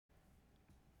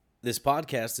This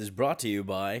podcast is brought to you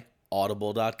by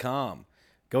Audible.com.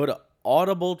 Go to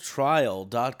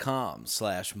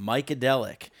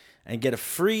audibletrial.com/Micadelic and get a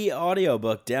free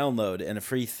audiobook download and a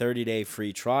free 30-day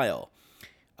free trial.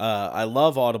 I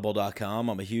love Audible.com.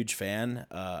 I'm a huge fan.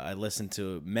 I listen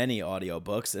to many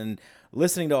audiobooks, and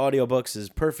listening to audiobooks is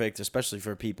perfect, especially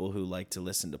for people who like to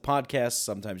listen to podcasts.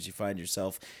 Sometimes you find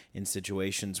yourself in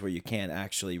situations where you can't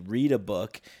actually read a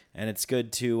book, and it's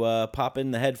good to pop in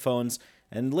the headphones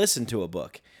and listen to a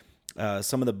book.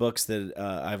 Some of the books that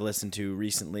I've listened to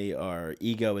recently are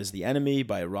Ego is the Enemy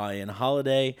by Ryan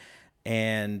Holiday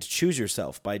and Choose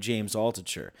Yourself by James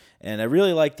Altucher. And I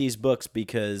really like these books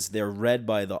because they're read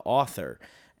by the author,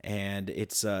 and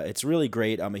it's really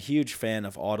great. I'm a huge fan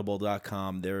of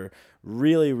Audible.com. They're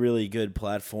really, really good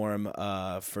platform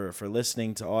for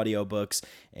listening to audiobooks,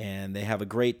 and they have a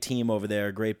great team over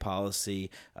there, great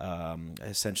policy.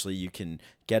 Essentially, you can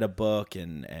get a book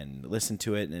and listen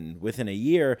to it, and within a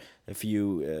year, if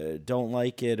you don't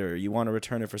like it or you want to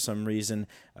return it for some reason,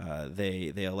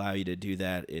 they allow you to do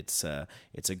that. It's a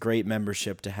great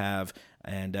membership to have,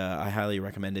 and I highly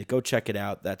recommend it. Go check it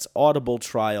out. That's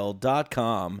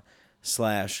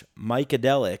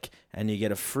audibletrial.com/Micadelic, and you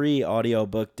get a free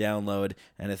audiobook download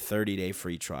and a 30-day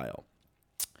free trial.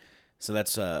 So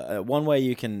that's one way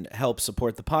you can help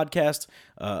support the podcast.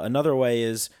 Another way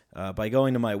is by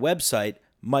going to my website,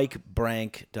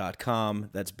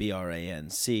 MikeBrank.com. That's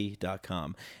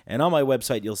BRANC.com. And on my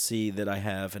website, you'll see that I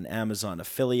have an Amazon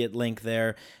affiliate link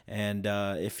there. And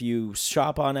if you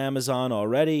shop on Amazon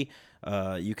already,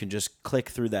 you can just click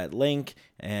through that link,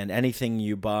 and anything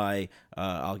you buy,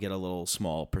 I'll get a little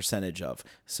small percentage of.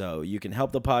 So you can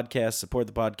help the podcast, support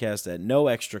the podcast at no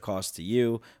extra cost to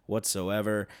you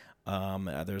whatsoever.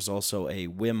 There's also a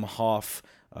Wim Hof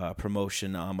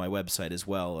promotion on my website as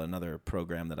well, another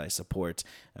program that I support,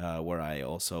 where I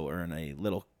also earn a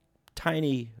little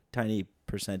tiny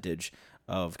percentage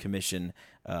of commission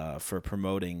for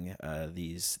promoting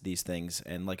these things,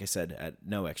 and like I said, at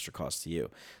no extra cost to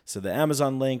you. So the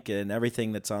Amazon link and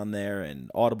everything that's on there, and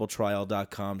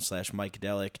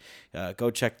audibletrial.com/Micadelic,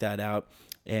 go check that out,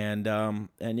 and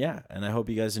I hope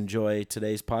you guys enjoy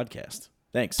today's podcast.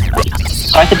 Thanks.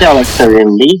 Psychedelics are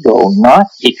illegal not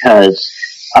because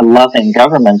a loving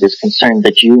government is concerned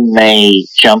that you may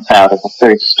jump out of a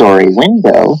third-story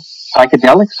window.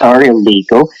 Psychedelics are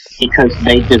illegal because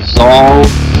they dissolve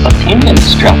opinion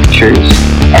structures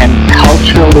and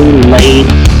culturally laid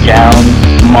down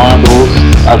models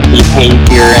of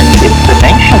behavior and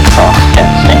information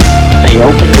cross-testing. They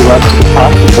open to us the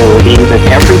possibility that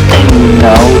everything we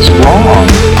know is wrong.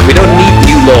 We don't need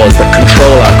new laws that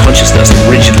control our consciousness and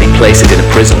rigidly place it in a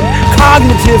prison.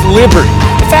 Cognitive liberty.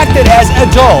 The fact that as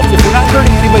adults, if we're not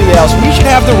hurting anybody else, we should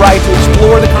have the right to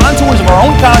explore the contours of our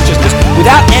own consciousness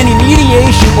without any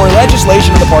mediation or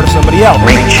legislation on the part of somebody else.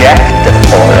 Reject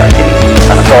authority.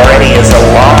 Authority is a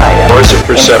lie. Or is it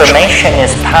perception? Information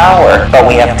is power, but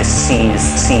we have to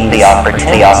seize the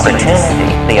opportunity.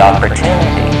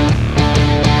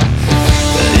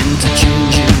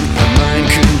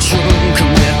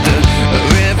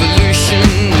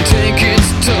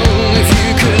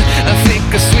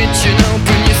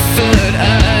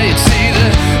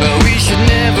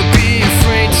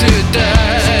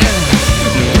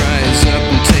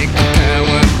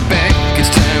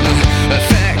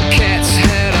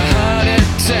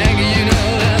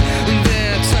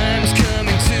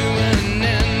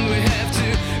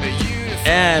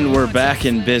 And we're back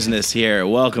in business here.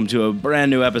 Welcome to a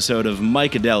brand new episode of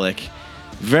Micadelic.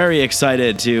 Very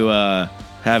excited to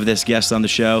have this guest on the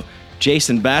show,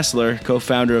 Jason Bassler,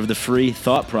 co-founder of the Free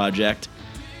Thought Project.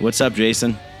 What's up,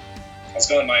 Jason? How's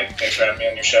it going, Mike? Thanks for having me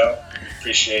on your show.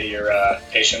 Appreciate your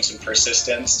patience and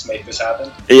persistence to make this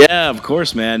happen. Yeah, of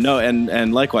course, man. No,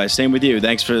 and likewise, same with you.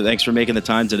 Thanks for making the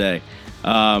time today.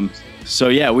 So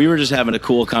yeah, we were just having a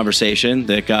cool conversation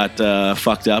that got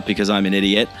fucked up because I'm an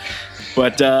idiot.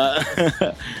 But I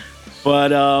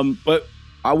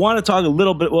want to talk a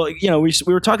little bit. Well, you know, we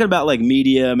were talking about like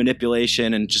media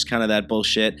manipulation and just kind of that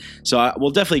bullshit. So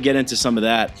we'll definitely get into some of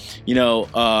that. You know,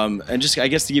 and just I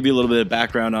guess to give you a little bit of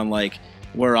background on like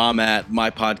where I'm at,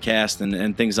 my podcast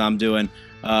and things I'm doing.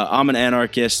 I'm an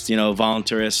anarchist, you know,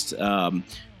 voluntarist.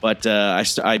 But I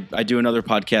do another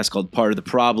podcast called Part of the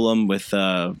Problem with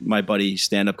my buddy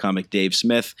stand-up comic Dave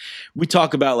Smith. We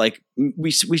talk about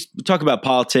we talk about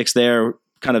politics there,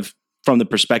 kind of from the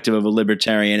perspective of a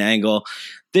libertarian angle.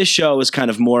 This show is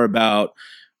kind of more about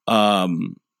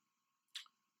trying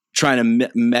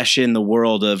to mesh in the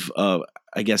world of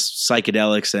I guess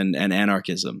psychedelics and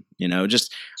anarchism. You know,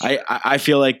 just I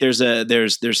feel like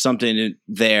there's something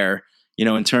there.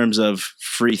 in terms of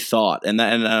free thought. And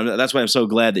that's why I'm so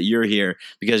glad that you're here,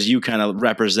 because you kind of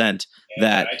represent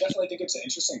that. I definitely think it's an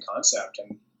interesting concept,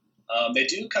 and they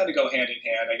do kind of go hand in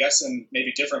hand, I guess, in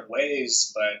maybe different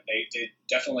ways, but they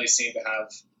definitely seem to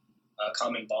have a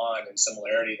common bond and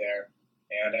similarity there.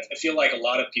 And I feel like a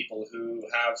lot of people who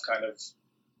have kind of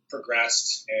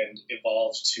progressed and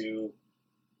evolved to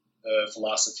the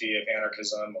philosophy of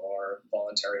anarchism or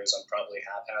voluntarism probably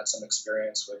have had some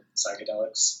experience with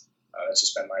psychedelics. It's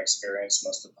just been my experience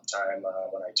most of the time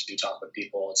when I do talk with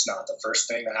people. It's not the first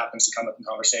thing that happens to come up in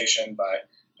conversation, but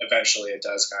eventually it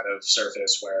does kind of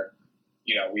surface where,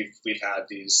 we've had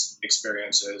these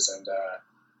experiences. And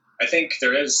I think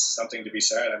there is something to be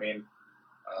said. I mean,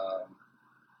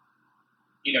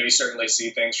 you certainly see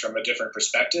things from a different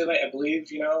perspective, I believe,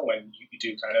 when you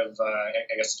do kind of, I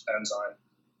guess it depends on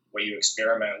what you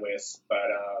experiment with,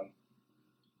 but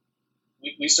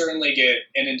we certainly get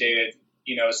inundated,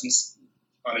 since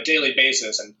on a daily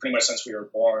basis and pretty much since we were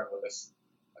born with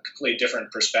a completely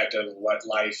different perspective of what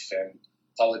life and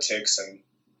politics and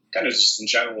kind of just in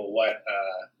general what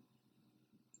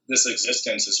this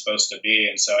existence is supposed to be.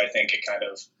 And so I think it kind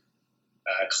of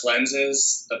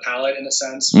cleanses the palate in a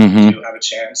sense. Mm-hmm. You have a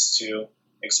chance to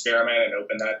experiment and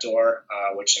open that door,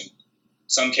 which in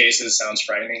some cases sounds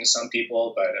frightening to some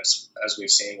people, but as we've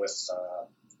seen with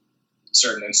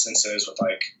certain instances with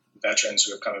like veterans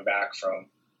who are coming back from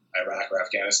Iraq or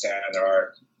Afghanistan, there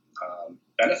are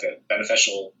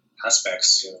beneficial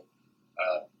aspects to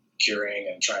curing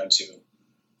and trying to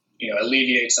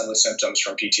alleviate some of the symptoms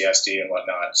from PTSD and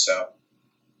whatnot. So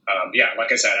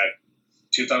like I said,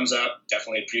 2 thumbs up.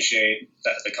 Definitely appreciate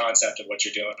the concept of what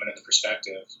you're doing and the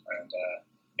perspective. And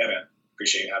man,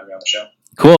 appreciate you having me on the show.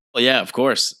 Cool. Yeah, of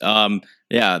course.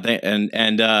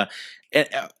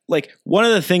 Like one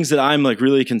of the things that I'm like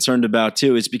really concerned about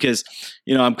too is because,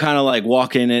 I'm kind of like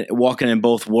walking in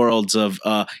both worlds of,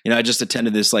 I just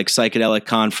attended this like psychedelic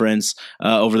conference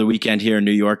over the weekend here in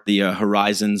New York, the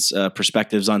Horizons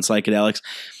Perspectives on Psychedelics.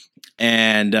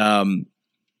 And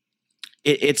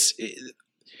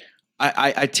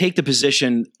I take the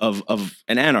position of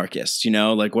an anarchist,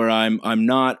 like where I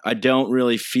don't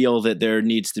really feel that there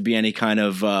needs to be any kind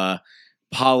of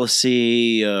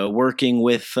policy working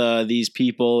with these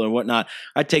people or whatnot.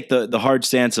 I take the hard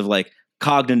stance of like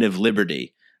cognitive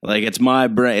liberty. Like it's my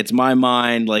brain, it's my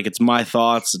mind, like it's my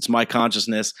thoughts, it's my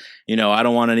consciousness. I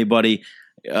don't want anybody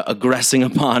aggressing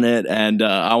upon it, and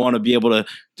I want to be able to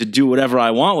do whatever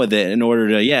I want with it in order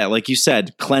to, like you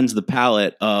said, cleanse the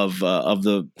palate of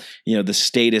the the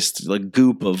statist like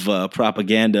goop of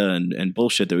propaganda and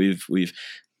bullshit that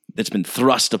that's been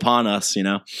thrust upon us.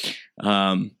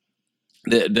 How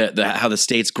the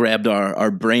states grabbed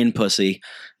our brain pussy,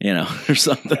 or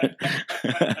something.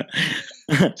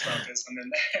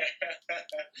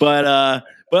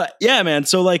 But yeah, man.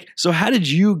 So how did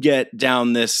you get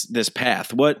down this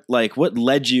path? What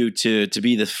led you to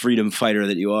be the freedom fighter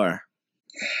that you are?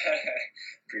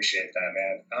 Appreciate that,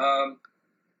 man.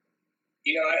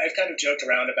 I've kind of joked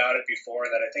around about it before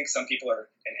that I think some people are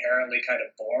inherently kind of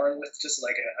born with just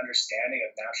like an understanding of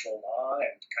natural law,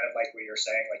 and kind of like what you're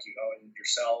saying, like you own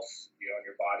yourself, you own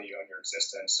your body, you own your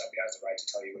existence. Nobody has the right to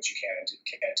tell you what you can and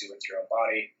can't do with your own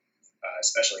body,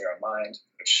 especially your own mind,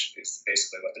 which is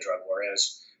basically what the drug war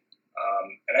is.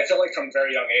 And I feel like from a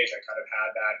very young age, I kind of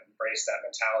had that, embraced that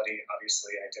mentality.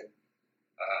 Obviously, I didn't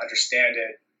understand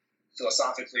it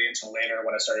philosophically until later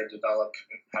when I started to develop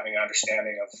having an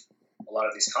understanding of a lot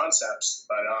of these concepts.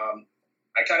 But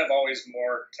I kind of always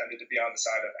more tended to be on the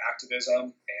side of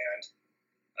activism and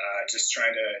just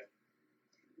trying to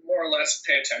more or less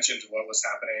pay attention to what was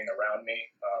happening around me.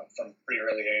 From a pretty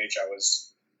early age, I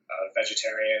was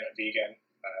vegetarian and vegan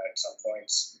at some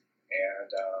points, and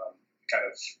kind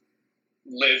of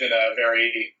live in a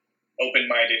very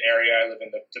open-minded area. I live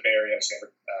in the Bay Area,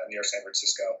 near San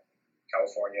Francisco,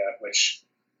 California, which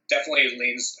definitely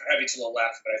leans heavy to the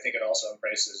left, but I think it also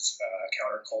embraces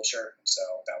counterculture. So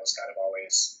that was kind of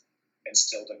always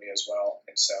instilled in me as well.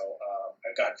 And so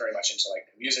I got very much into like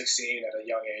the music scene at a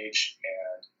young age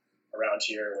and around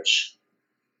here, which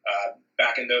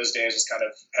back in those days was kind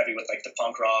of heavy with like the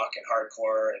punk rock and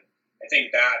hardcore. And I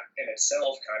think that in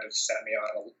itself kind of set me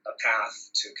on a path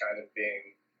to kind of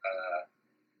being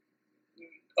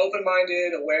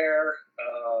open-minded, aware,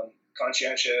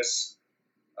 conscientious,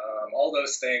 all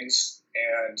those things.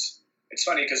 And it's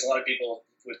funny because a lot of people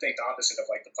would think the opposite of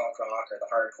like the punk rock or the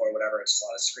hardcore, whatever. It's a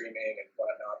lot of screaming and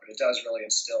whatnot, but it does really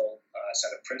instill a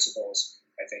set of principles,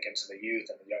 I think, into the youth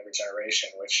and the younger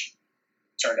generation, which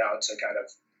turned out to kind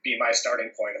of be my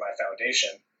starting point and my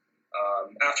foundation.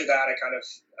 After that, I kind of,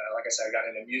 like I said, I got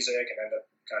into music and ended up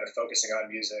kind of focusing on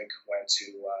music.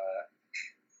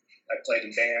 I played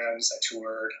in bands, I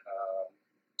toured,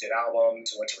 did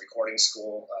albums, went to recording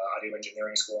school, audio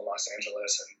engineering school in Los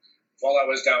Angeles. And while I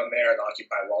was down there, the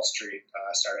Occupy Wall Street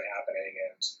started happening.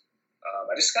 And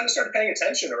I just kind of started paying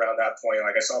attention around that point.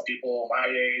 Like I saw people my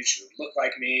age who looked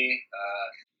like me.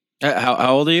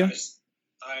 How old are you?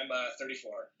 I'm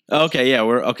 34. Okay, yeah,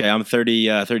 I'm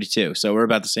 32, so we're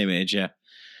about the same age. Yeah.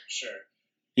 Sure.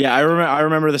 Yeah, I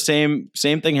remember the same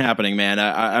thing happening, man.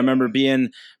 I remember being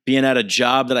at a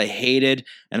job that I hated,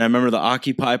 and I remember the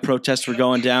Occupy protests were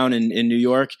going down in New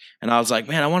York, and I was like,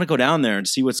 man, I want to go down there and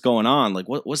see what's going on. Like,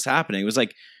 what's happening? It was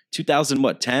like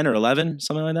 2010 or 11,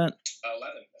 something like that.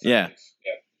 11. Yeah.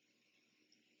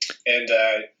 And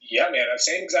yeah, man,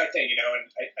 same exact thing, and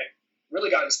I really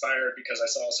got inspired because I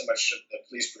saw so much of the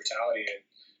police brutality, and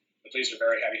the police were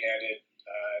very heavy-handed.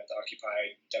 The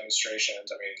Occupy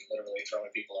demonstrations, I mean, literally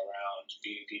throwing people around,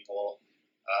 beating people,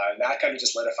 and that kind of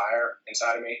just lit a fire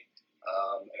inside of me.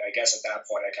 And I guess at that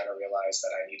point, I kind of realized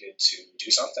that I needed to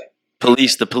do something.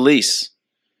 Police the police.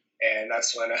 And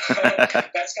that's when,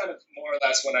 that's kind of more or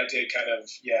less when I did kind of,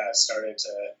 started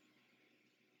to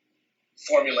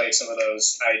formulate some of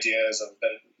those ideas of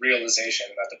the realization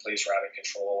that the police were out of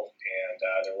control, and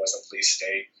there was a police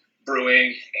state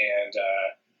brewing. And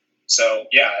so,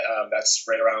 that's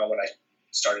right around when I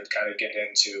started kind of getting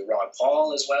into Ron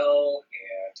Paul as well.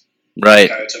 And right. It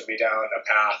kind of took me down a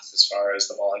path as far as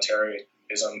the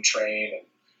voluntarism train and,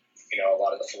 a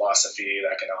lot of the philosophy, the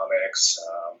economics,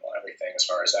 everything as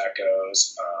far as that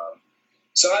goes.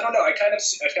 So I don't know. I kind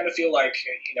of feel like,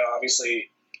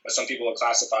 obviously what some people would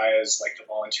classify as like the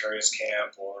voluntarist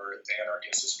camp or the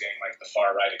anarchists as being like the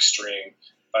far right extreme.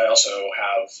 But I also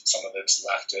have some of this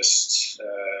leftist,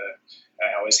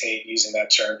 I always hate using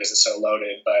that term because it's so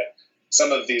loaded, but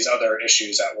some of these other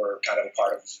issues that were kind of a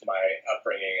part of my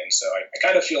upbringing. And so I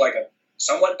kind of feel like I'm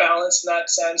somewhat balanced in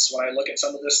that sense when I look at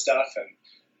some of this stuff and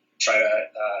try to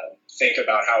think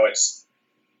about how it's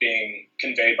being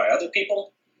conveyed by other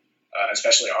people,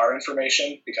 especially our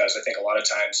information, because I think a lot of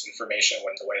times information,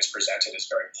 when the way it's presented, is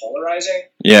very polarizing.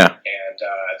 Yeah. And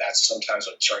that's sometimes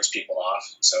what turns people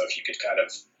off. So if you could kind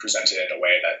of present it in a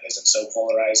way that isn't so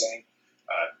polarizing,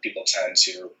 people tend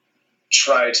to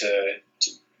try to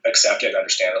accept it and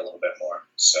understand it a little bit more.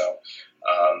 So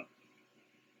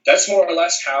that's more or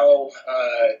less how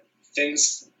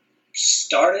things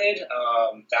started.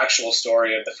 The actual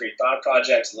story of the Free Thought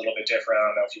Project is a little bit different. I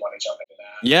don't know if you want to jump into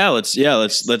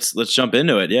that. Let's jump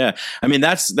into it. Yeah. I mean,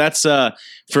 that's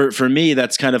for me,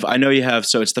 that's kind of, I know you have,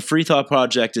 so it's the Free Thought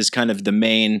Project is kind of the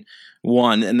main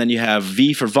one. And then you have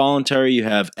V for voluntary, you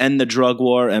have End the Drug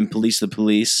War and Police the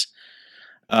Police.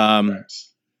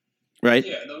 Right?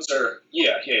 Yeah, those are,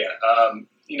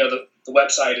 the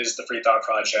website is the Free Thought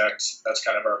Project. That's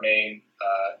kind of our main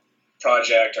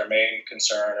project, our main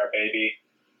concern, our baby.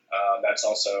 That's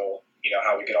also,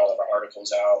 how we get all of our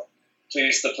articles out.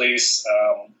 Police the Police,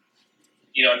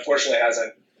 unfortunately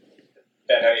hasn't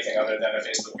been anything other than a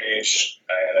Facebook page.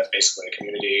 That's basically a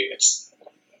community.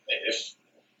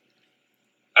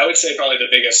 I would say probably the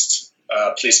biggest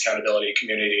police accountability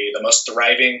community, the most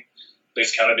thriving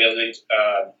police accountability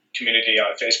community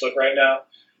on Facebook right now.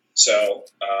 So,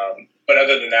 but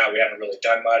other than that, we haven't really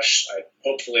done much.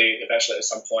 Hopefully, eventually, at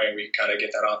some point, we kind of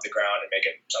get that off the ground and make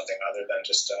it something other than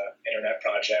just an internet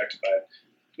project. But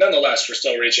nonetheless, we're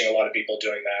still reaching a lot of people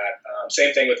doing that.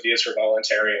 Same thing with V's for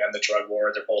Voluntary and the Drug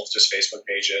War. They're both just Facebook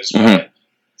pages, but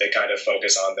they kind of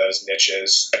focus on those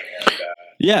niches. And,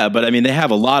 yeah, but I mean, they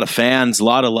have a lot of fans, a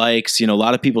lot of likes, a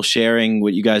lot of people sharing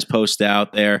what you guys post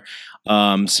out there.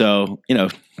 So,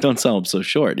 don't sell them so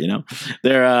short,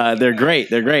 they're great.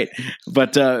 They're great.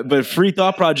 But Free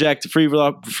Thought Project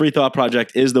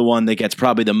is the one that gets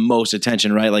probably the most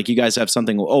attention, right? Like you guys have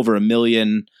something over 1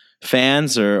 million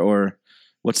fans or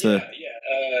what's the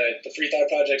Free Thought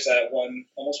Project's at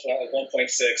almost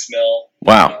 1.6 mil.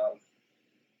 Wow.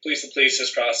 Police the Police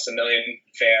has crossed 1 million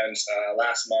fans.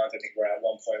 Last month, I think we're at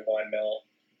 1.1 mil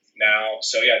now.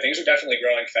 So yeah, things are definitely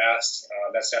growing fast.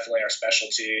 That's definitely our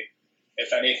specialty.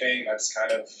 If anything, that's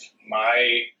kind of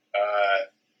my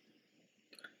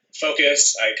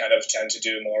focus. I kind of tend to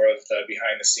do more of the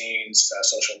behind the scenes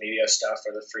social media stuff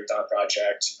for the Free Thought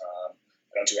Project.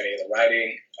 I don't do any of the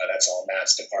writing. That's all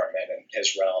Matt's department and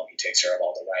his realm. He takes care of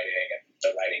all the writing and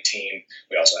the writing team.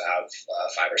 We also have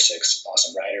 5 or 6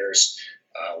 awesome writers.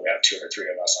 We have 2 or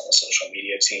 3 of us on the social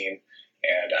media team.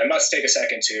 And I must take a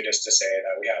second, too, just to say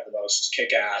that we have the most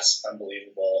kick-ass,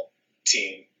 unbelievable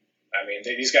team. I mean,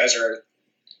 these guys are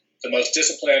the most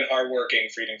disciplined, hardworking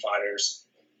freedom fighters.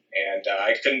 And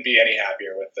I couldn't be any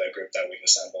happier with the group that we've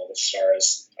assembled as far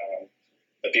as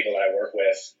the people that I work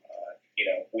with,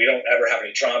 we don't ever have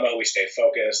any drama. We stay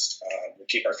focused. We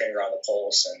keep our finger on the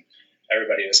pulse, and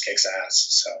everybody just kicks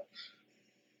ass. So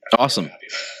awesome.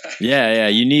 Yeah.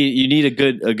 You need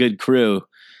a good crew.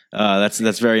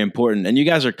 That's very important. And you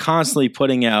guys are constantly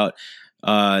putting out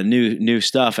new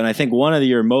stuff. And I think one of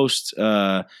your most,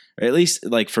 or at least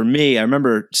like for me, I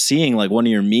remember seeing like one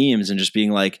of your memes and just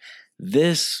being like,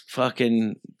 this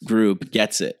fucking group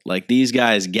gets it. Like these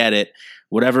guys get it.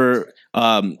 Whatever,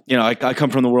 I come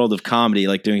from the world of comedy,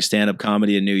 like doing stand-up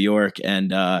comedy in New York,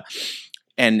 and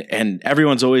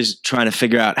everyone's always trying to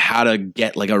figure out how to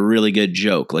get like a really good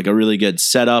joke, like a really good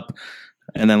setup,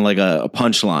 and then like a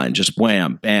punchline, just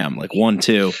wham, bam, like 1,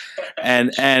 2.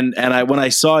 And when I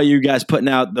saw you guys putting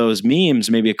out those memes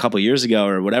maybe a couple years ago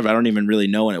or whatever, I don't even really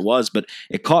know when it was, but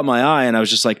it caught my eye and I was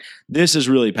just like, this is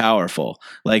really powerful.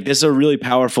 Like this is a really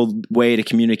powerful way to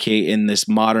communicate in this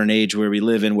modern age where we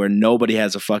live in, where nobody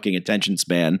has a fucking attention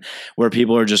span, where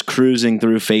people are just cruising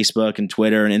through Facebook and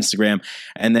Twitter and Instagram.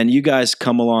 And then you guys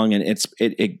come along and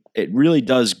it really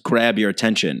does grab your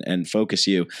attention and focus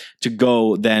you to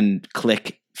go then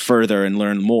click further and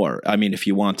learn more. I mean, if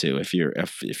you want to, if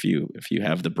you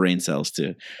have the brain cells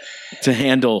to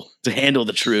handle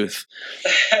the truth.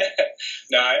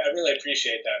 No, I really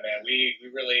appreciate that, man. We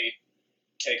really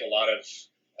take a lot of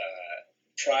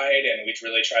pride, and we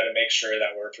really try to make sure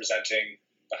that we're presenting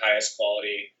the highest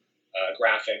quality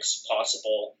graphics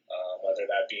possible, whether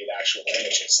that be the actual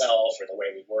image itself or the way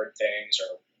we word things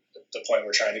or the point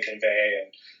we're trying to convey.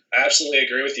 And I absolutely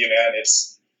agree with you, man.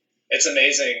 It's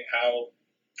amazing how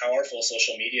powerful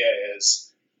social media is.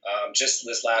 Just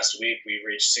this last week, we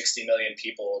reached 60 million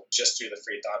people just through the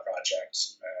Free Thought Project.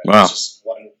 Wow. Just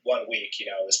one week,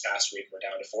 this past week, we're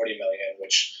down to 40 million,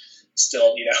 which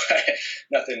still,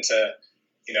 nothing to,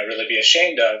 really be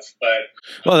ashamed of. But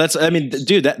well,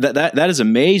 dude, that is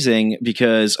amazing,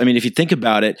 because I mean, if you think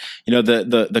about it,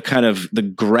 the kind of the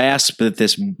grasp that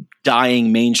this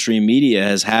dying mainstream media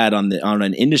has had on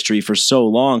an industry for so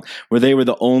long, where they were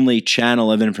the only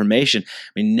channel of information.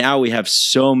 I mean, now we have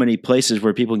so many places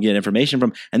where people can get information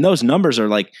from, and those numbers are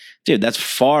like, dude, that's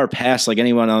far past like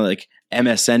anyone on like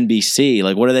MSNBC.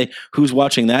 Like, who's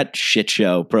watching that shit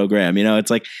show program?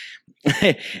 It's like,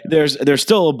 there's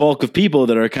still a bulk of people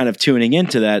that are kind of tuning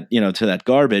into that, to that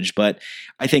garbage. But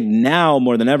I think now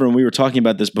more than ever, and we were talking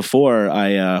about this before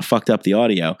I fucked up the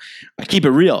audio, I keep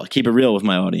it real with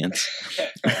my audience.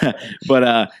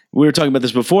 But we were talking about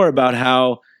this before about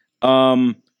how,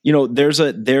 there's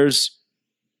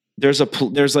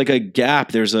like a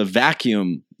gap, there's a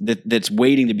vacuum that's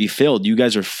waiting to be filled. You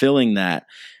guys are filling that.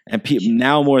 And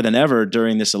now more than ever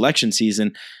during this election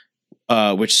season,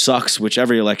 which sucks, which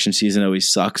every election season always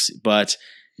sucks. But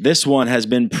this one has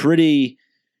been pretty,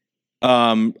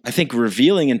 I think,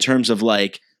 revealing in terms of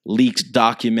like leaked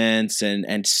documents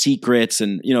and secrets.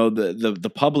 And,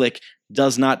 the public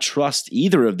does not trust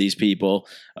either of these people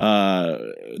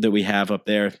that we have up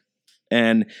there.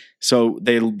 And so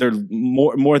they're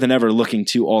more than ever looking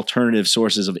to alternative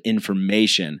sources of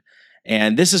information.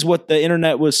 And this is what the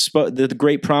internet was, the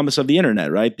great promise of the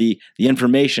internet, right? The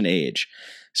information age.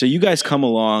 So you guys come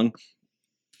along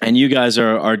and you guys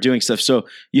are doing stuff. So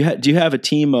do you have a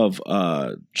team of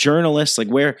journalists? Like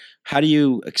how do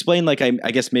you explain, like, I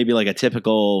guess maybe like a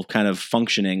typical kind of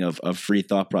functioning of Free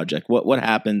Thought Project? What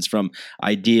happens from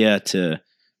idea to,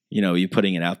 you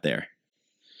putting it out there?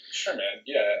 Sure, man.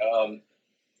 Yeah.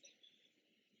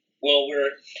 Well,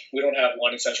 we don't have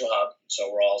one central hub,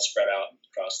 so we're all spread out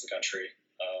across the country.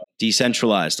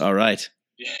 Decentralized. All right.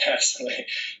 Yeah, so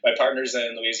my partner's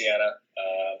in Louisiana.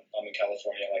 I'm in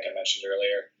California, like I mentioned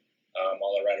earlier.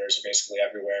 All our writers are basically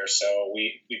everywhere. So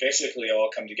we basically all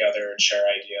come together and share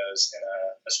ideas in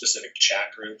a specific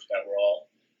chat group that we're all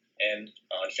in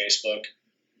on Facebook.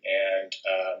 And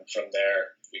from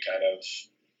there, we kind of,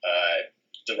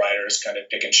 the writers kind of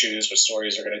pick and choose what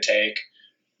stories we're going to take.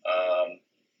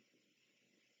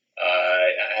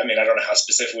 I mean, I don't know how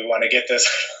specific we want to get this.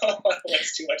 I don't want to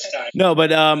waste too much time. No, but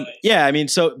yeah, I mean,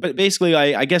 but basically,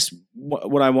 I guess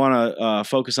what I want to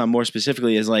focus on more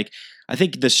specifically is like, I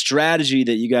think the strategy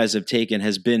that you guys have taken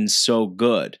has been so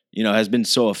good, has been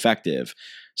so effective.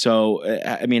 So,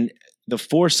 I mean, the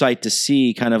foresight to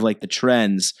see kind of like the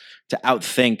trends, to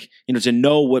outthink, to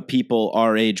know what people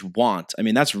our age want. I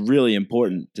mean, that's really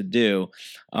important to do.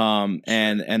 And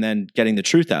then getting the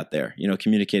truth out there,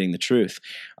 communicating the truth.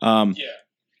 Yeah.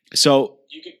 So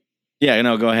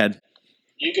go ahead.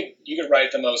 You could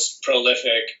write the most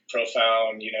prolific,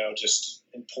 profound, just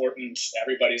important,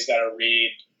 everybody's got to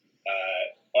read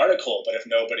article, but if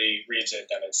nobody reads it,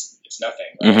 then it's nothing.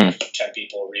 Right? Mm-hmm. If 10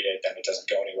 people read it, then it doesn't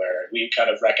go anywhere. We kind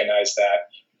of recognize that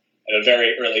at a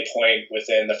very early point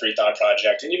within the Free Thought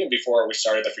Project, and even before we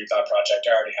started the Free Thought Project,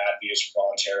 I already had Views for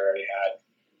Volunteer, I already had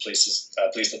Police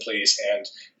the Police, and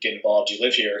Get Involved, You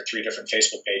Live Here, 3 different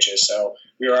Facebook pages. So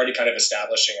we were already kind of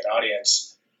establishing an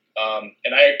audience.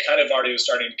 And I kind of already was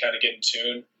starting to kind of get in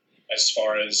tune as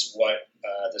far as what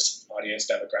this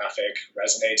audience demographic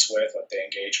resonates with, what they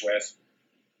engage with.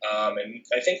 And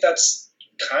I think that's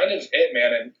kind of it,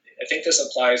 man. And I think this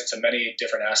applies to many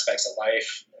different aspects of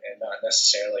life, and not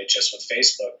necessarily just with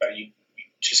Facebook, but you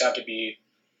just have to be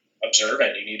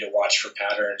observant. You need to watch for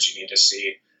patterns. You need to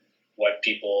see what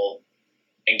people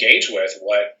engage with,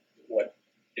 what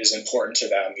is important to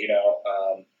them.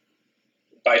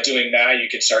 By doing that, you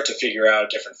could start to figure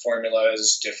out different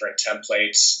formulas, different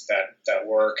templates that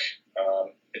work.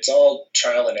 It's all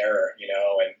trial and error,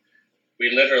 and we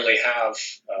literally have,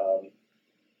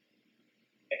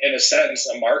 in a sense,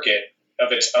 a market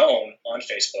of its own on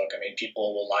Facebook. I mean,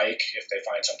 people will like if they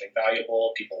find something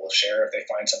valuable. People will share if they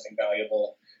find something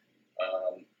valuable.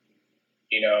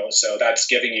 So that's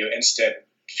giving you instant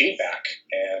feedback.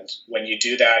 And when you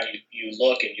do that, you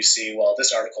look and you see, well,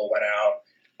 this article went out.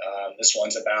 This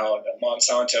one's about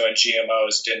Monsanto and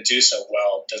GMOs didn't do so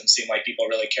well. Doesn't seem like people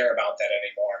really care about that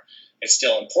anymore. It's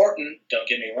still important. Don't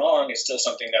get me wrong. It's still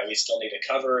something that we still need to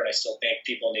cover, and I still think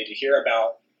people need to hear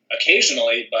about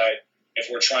occasionally. But if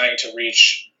we're trying to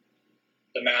reach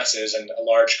the masses and a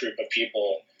large group of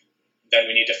people, then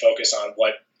we need to focus on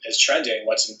what is trending,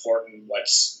 what's important,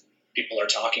 what's people are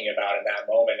talking about in that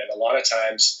moment. And a lot of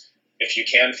times, if you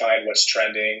can find what's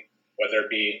trending, whether it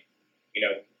be,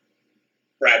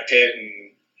 Brad Pitt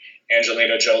and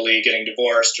Angelina Jolie getting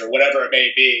divorced or whatever it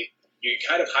may be, you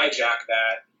kind of hijack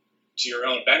that to your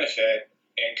own benefit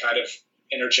and kind of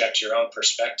interject your own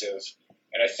perspective.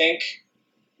 And I think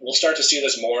we'll start to see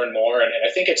this more and more. And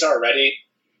I think it's already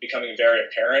becoming very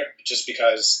apparent just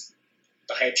because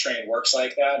the hype train works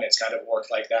like that. And it's kind of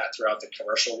worked like that throughout the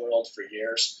commercial world for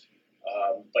years.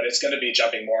 But it's going to be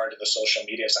jumping more into the social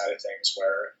media side of things,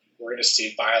 where we're going to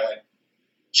see violent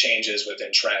changes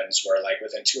within trends, where like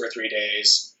within 2 or 3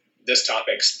 days, this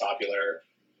topic's popular.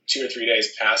 2 or 3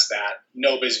 days past that,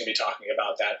 nobody's going to be talking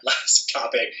about that last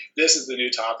topic. This is the new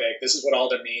topic. This is what all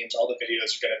the memes, all the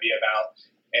videos are going to be about.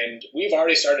 And we've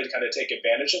already started to kind of take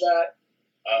advantage of that.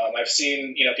 I've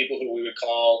seen, people who we would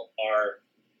call our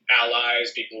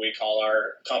allies, people we call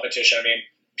our competition. I mean,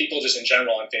 people just in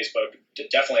general on Facebook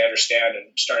definitely understand and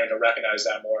starting to recognize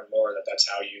that more and more, that that's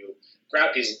how you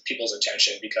grab people's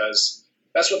attention, because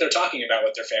that's what they're talking about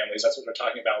with their families. That's what they're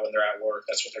talking about when they're at work.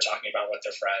 That's what they're talking about with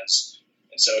their friends.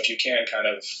 And so if you can kind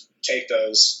of take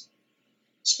those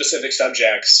specific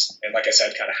subjects and, like I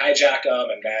said, kind of hijack them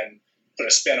and then put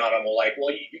a spin on them,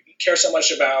 you care so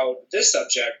much about this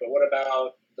subject, but what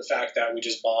about the fact that we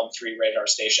just bombed 3 radar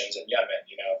stations in Yemen,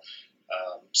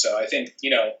 So I think,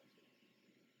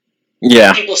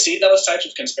 Yeah. people see those types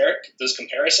of those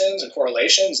comparisons and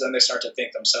correlations, then they start to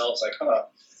think themselves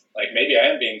like, maybe I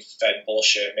am being fed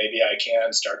bullshit. Maybe I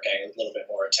can start paying a little bit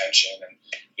more attention. And,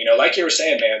 like you were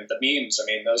saying, man, the memes, I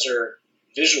mean, those are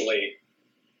visually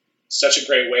such a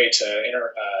great way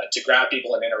to grab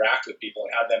people and interact with people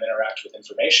and have them interact with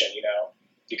information,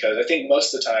 because I think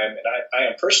most of the time, and I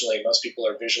am personally, most people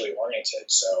are visually oriented.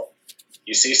 So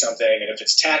you see something, and if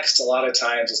it's text, a lot of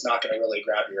times it's not going to really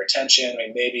grab your attention. I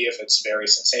mean, maybe if it's very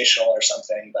sensational or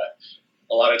something, but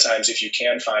a lot of times if you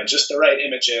can find just the right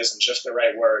images and just the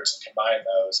right words and combine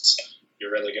those,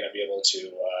 you're really going to be able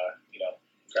to,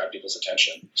 grab people's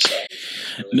attention. So,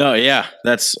 really No, yeah,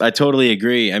 I totally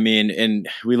agree. I mean, and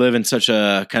we live in such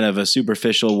a kind of a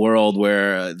superficial world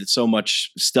where so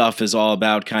much stuff is all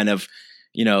about kind of,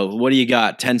 what do you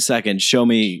got? 10 seconds. Show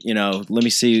me, let me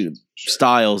see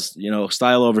styles,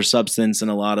 style over substance in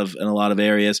a lot of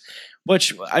areas,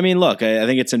 which, I mean, look, I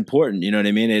think it's important. You know what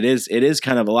I mean? It is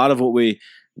kind of a lot of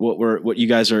what you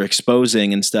guys are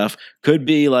exposing and stuff could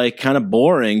be like kind of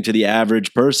boring to the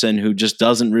average person who just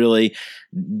doesn't really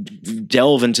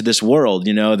delve into this world.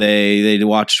 They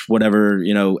watch whatever,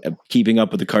 Keeping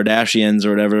Up with the Kardashians or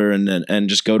whatever, and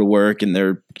just go to work, and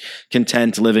they're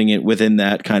content living it within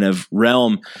that kind of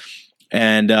realm.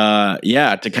 And I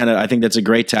think that's a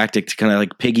great tactic to kind of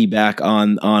like piggyback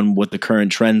on what the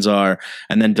current trends are,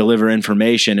 and then deliver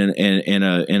information in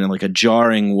a like a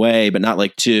jarring way, but not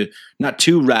too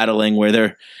rattling where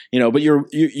they're, but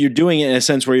you're doing it in a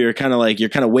sense where you're kind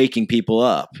of waking people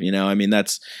up. I mean,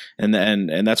 that's and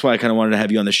that's why I kind of wanted to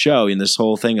have you on the show. And this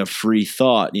whole thing of free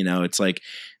thought, it's like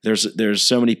there's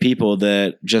so many people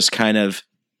that just kind of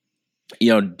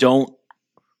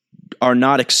are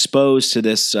not exposed to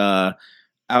this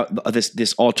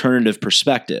this alternative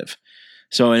perspective.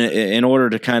 So in order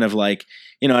to kind of like,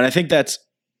 and I think that's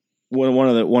one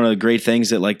of the great things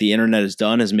that like the internet has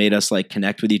done is made us like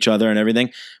connect with each other and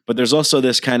everything. But there's also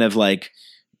this kind of like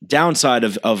downside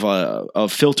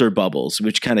of filter bubbles,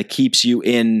 which kind of keeps you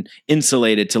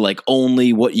insulated to like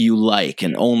only what you like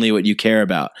and only what you care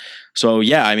about. So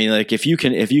yeah, I mean, like if you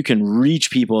can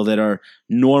reach people that are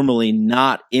normally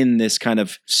not in this kind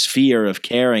of sphere of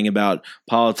caring about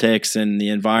politics and the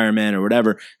environment or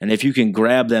whatever, and if you can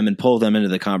grab them and pull them into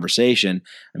the conversation,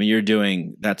 I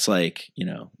mean, that's like,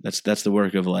 that's the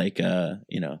work of like,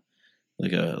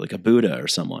 like a Buddha or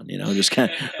someone, just kind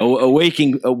of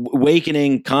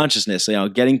awakening consciousness,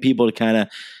 getting people to kind of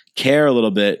care a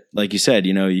little bit. Like you said,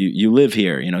 you live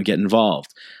here, get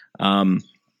involved. Right.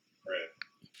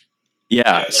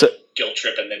 Yeah. So guilt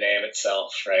trip in the name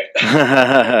itself, right?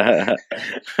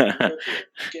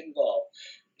 Get involved.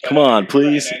 Come on,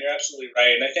 please. Right, man, you're absolutely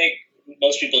right. And I think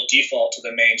most people default to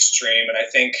the mainstream. And I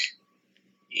think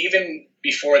even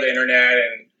before the internet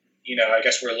and, I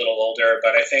guess we're a little older,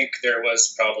 but I think there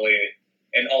was probably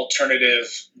an alternative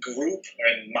group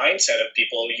and mindset of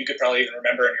people you could probably even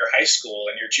remember in your high school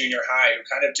and your junior high who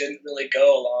kind of didn't really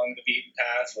go along the beaten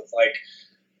path with like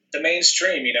the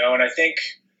mainstream, and I think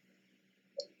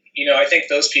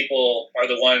those people are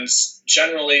the ones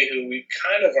generally who we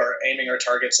kind of are aiming our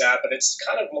targets at, but it's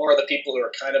kind of more the people who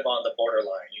are kind of on the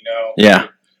borderline, Yeah.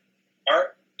 Aren't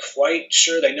quite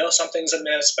sure they know something's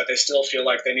amiss, but they still feel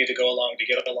like they need to go along to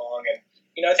get along. And,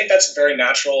 I think that's a very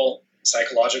natural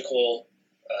psychological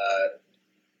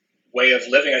way of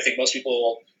living. I think most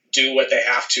people do what they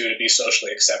have to be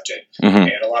socially accepted. Mm-hmm.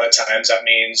 And a lot of times that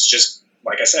means just,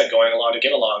 like I said, going along to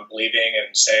get along, believing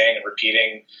and saying and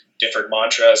repeating different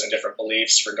mantras and different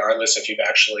beliefs, regardless if you've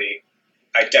actually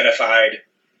identified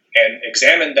and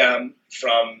examined them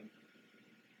from,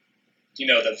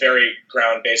 the very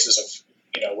ground basis of,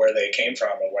 where they came from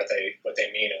and what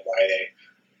they mean and why they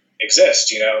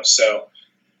exist, So,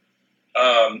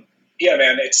 yeah,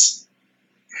 man, it's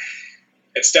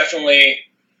definitely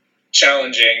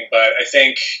challenging, but I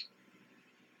think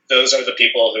those are the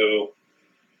people who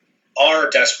are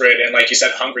desperate and, like you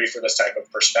said, hungry for this type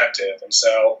of perspective. And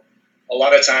so a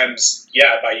lot of times,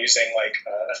 yeah, by using like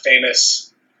a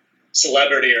famous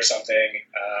celebrity or something,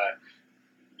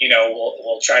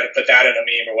 we'll try to put that in a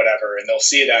meme or whatever, and they'll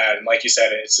see that. And like you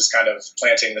said, it's just kind of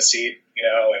planting the seed,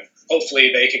 and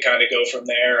hopefully they can kind of go from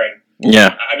there. And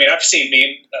yeah, I mean, I've seen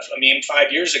a meme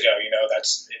 5 years ago, it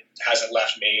hasn't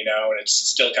left me, and it's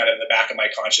still kind of in the back of my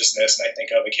consciousness and I think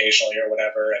of occasionally or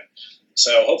whatever. And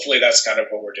so hopefully that's kind of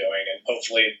what we're doing. And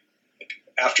hopefully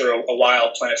after a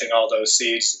while planting all those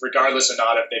seeds, regardless or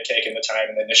not if they've taken the time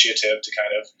and the initiative to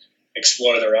kind of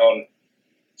explore their own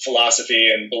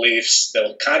philosophy and beliefs,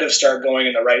 they'll kind of start going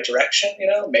in the right direction,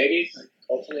 maybe,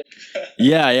 hopefully.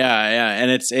 Yeah.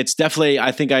 And it's definitely,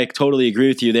 I think I totally agree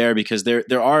with you there, because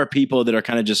there are people that are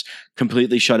kind of just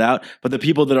completely shut out, but the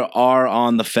people that are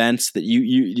on the fence,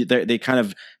 that they kind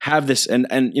of have this, and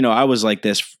I was like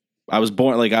this. I was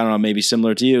born like, I don't know, maybe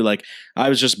similar to you. Like I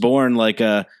was just born like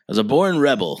I was a born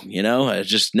rebel, I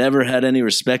just never had any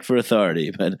respect for authority,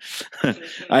 but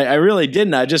I really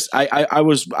didn't. I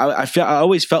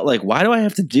always felt like, why do I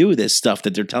have to do this stuff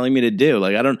that they're telling me to do?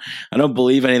 Like, I don't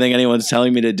believe anything anyone's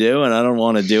telling me to do, and I don't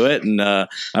want to do it. And I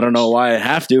don't know why I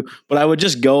have to, but I would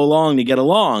just go along to get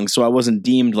along. So I wasn't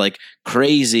deemed like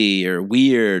crazy or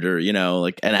weird or,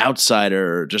 like an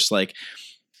outsider, or just like,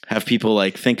 have people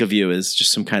like think of you as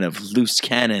just some kind of loose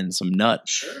cannon, some nut.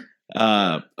 Sure.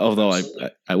 Although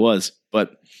I was,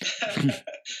 but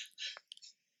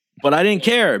but I didn't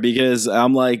care, because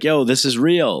I'm like, yo, this is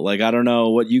real. Like, I don't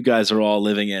know what you guys are all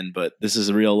living in, but this is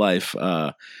real life.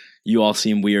 You all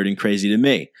seem weird and crazy to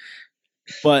me,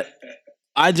 but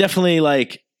I definitely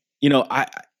like, I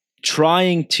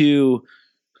trying to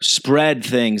spread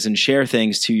things and share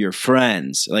things to your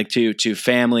friends, like to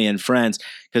family and friends.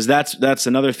 Because that's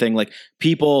another thing. Like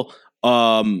people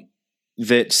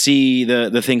that see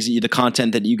the things the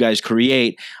content that you guys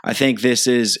create. I think this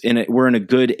is we're in a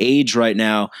good age right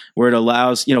now where it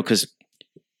allows, because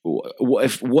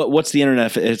what's the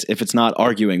internet if it's not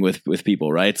arguing with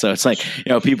people, right? So it's like,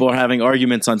 people are having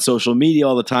arguments on social media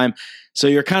all the time. So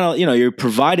you're kind of, you're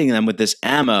providing them with this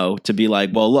ammo to be like,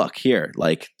 well, look here,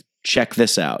 like, check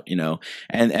this out,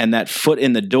 and that foot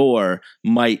in the door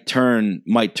might turn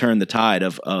the tide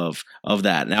of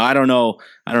that. Now, I don't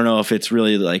know if it's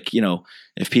really like,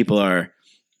 if people are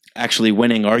actually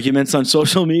winning arguments on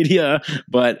social media,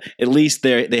 but at least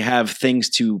they have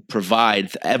things to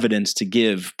provide, evidence to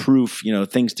give, proof,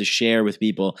 things to share with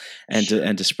people, and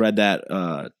to spread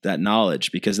that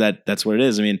knowledge, because that's what it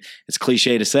is. I mean, it's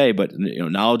cliche to say, but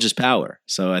knowledge is power.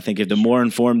 So I think if the more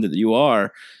informed that you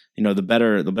are, the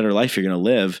better life you're going to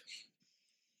live.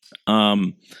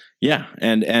 Yeah,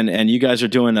 and you guys are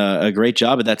doing a great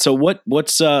job at that. So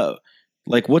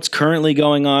what's currently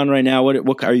going on right now?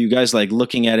 What are you guys like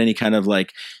looking at? Any kind of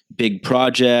like big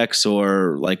projects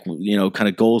or like kind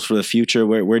of goals for the future?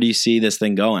 Where do you see this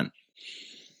thing going?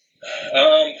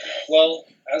 Well,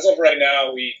 as of right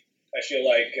now, I feel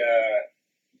like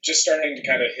just starting to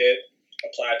kind of hit a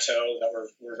plateau that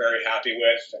we're very happy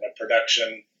with, and a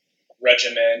production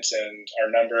regiment, and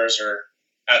our numbers are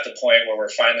at the point where we're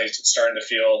finally starting to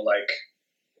feel like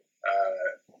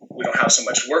we don't have so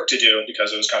much work to do,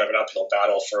 because it was kind of an uphill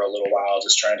battle for a little while,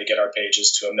 just trying to get our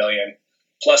pages to 1 million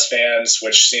plus fans,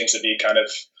 which seems to be kind of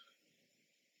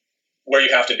where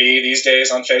you have to be these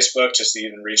days on Facebook just to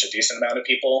even reach a decent amount of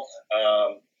people.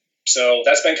 So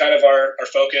that's been kind of our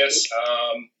focus.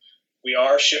 We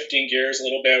are shifting gears a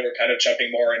little bit. We're kind of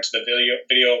jumping more into the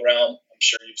video realm. I'm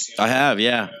sure you've seen. I have,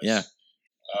 yeah.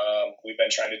 We've been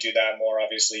trying to do that more.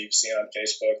 Obviously, you've seen on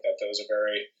Facebook that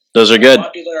those are good.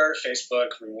 Popular. Facebook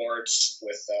rewards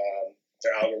with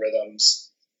their algorithms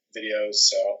videos.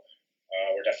 So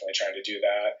we're definitely trying to do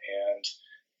that.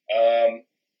 And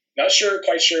not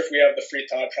quite sure if we have the Free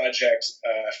Thought Project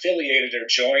affiliated or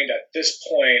joined at this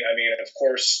point. I mean, of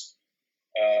course,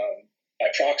 by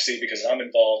proxy, because I'm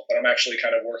involved, but I'm actually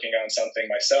kind of working on something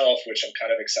myself, which I'm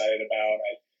kind of excited about.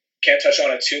 I can't touch on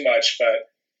it too much, but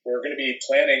we're going to be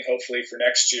planning, hopefully, for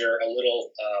next year, a little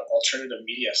alternative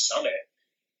media summit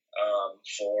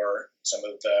for some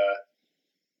of the,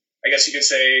 I guess you could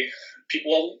say,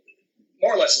 people,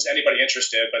 more or less is anybody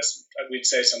interested, but we'd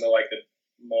say some of the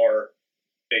more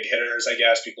big hitters, I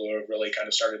guess, people who have really kind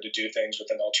of started to do things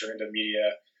within the alternative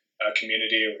media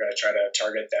community. We're going to try to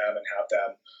target them and have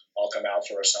them all come out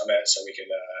for a summit so we can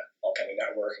all kind of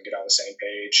network and get on the same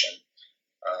page.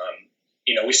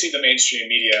 And we see the mainstream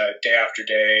media day after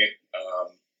day,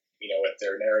 with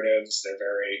their narratives. They're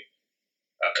very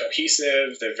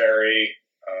cohesive. They're very,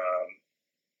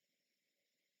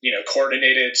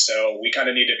 coordinated. So we kind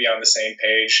of need to be on the same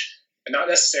page, and not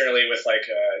necessarily with like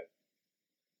a,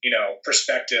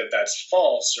 perspective that's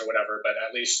false or whatever, but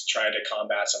at least trying to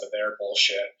combat some of their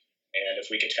bullshit. And if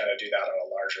we could kind of do that on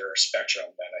a larger spectrum,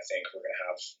 then I think we're going to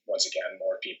have, once again,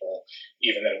 more people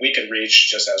even than we could reach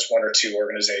just as one or two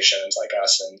organizations like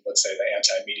us and, let's say, the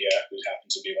Anti-Media, who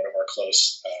happens to be one of our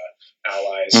close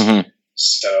allies. Mm-hmm.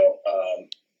 So,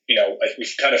 we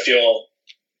kind of feel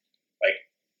like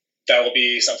that will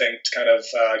be something to kind of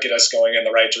get us going in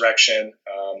the right direction.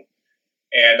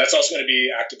 And that's also going to be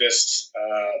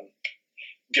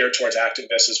geared towards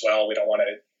activists as well. We don't want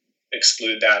to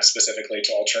exclude that specifically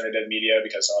to alternative media,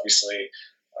 because obviously,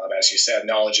 as you said,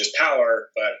 knowledge is power,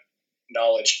 but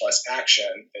knowledge plus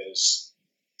action is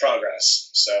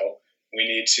progress. So we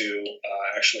need to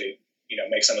actually,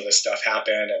 make some of this stuff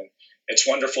happen. And it's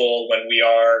wonderful when we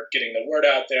are getting the word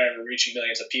out there and we're reaching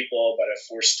millions of people, but if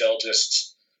we're still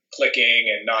just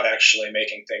clicking and not actually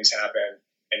making things happen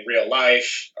in real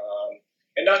life,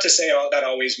 and not to say that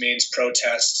always means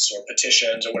protests or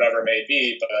petitions or whatever it may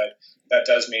be, but that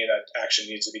does mean that action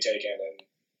needs to be taken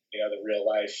in, the real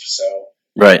life. So,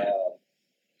 right.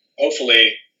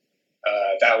 Hopefully,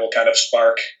 that will kind of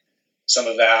spark some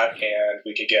of that, and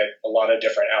we could get a lot of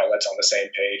different outlets on the same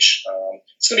page.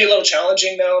 It's going to be a little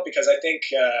challenging though, because I think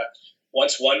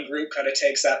once one group kind of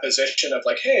takes that position of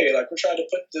like, hey, like we're trying to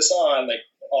put this on, like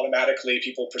automatically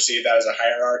people perceive that as a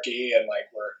hierarchy, and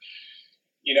like we're,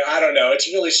 I don't know. It's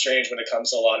really strange when it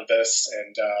comes to a lot of this.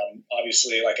 And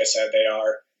obviously, like I said, they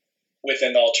are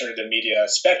within the alternative media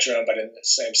spectrum, but in the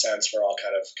same sense, we're all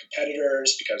kind of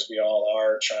competitors, because we all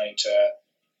are trying to,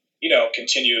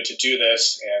 continue to do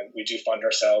this. And we do fund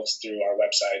ourselves through our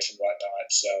websites and whatnot.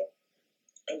 So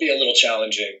it'll be a little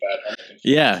challenging, but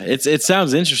yeah, it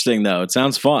sounds interesting though. It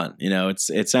sounds fun.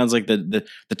 It sounds like the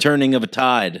turning of a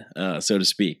tide, so to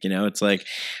speak. It's like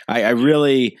I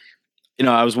really.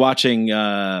 I was watching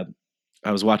Obama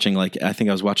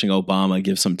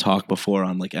give some talk before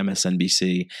on like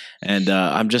MSNBC, and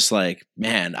I'm just like,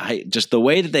 man, just the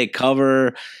way that they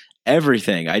cover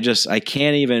everything. I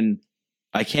can't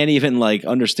even like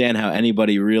understand how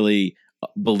anybody really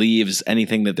believes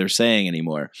anything that they're saying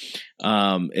anymore.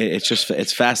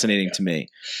 It's fascinating to me.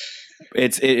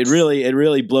 It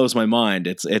really blows my mind.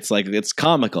 It's like, it's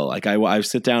comical. Like I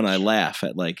sit down and I laugh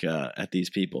at these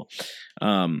people.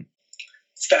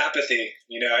 It's the apathy,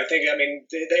 I think,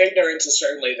 the ignorance is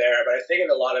certainly there, but I think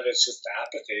a lot of it's just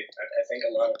apathy. I think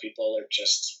a lot of people are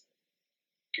just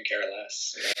could care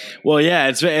less. Well, yeah,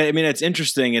 it's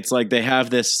interesting. It's like they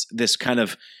have this kind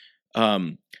of,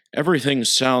 everything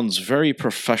sounds very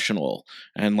professional,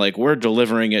 and like we're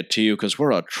delivering it to you because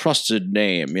we're a trusted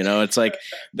name. It's like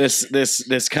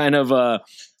this kind of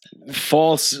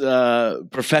false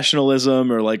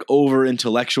professionalism or like over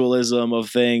intellectualism of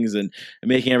things and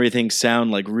making everything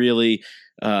sound like really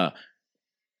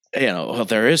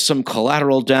there is some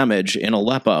collateral damage in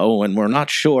Aleppo and we're not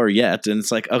sure yet. And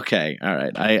it's like, okay, all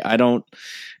right. I don't,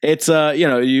 it's, are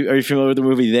you familiar with the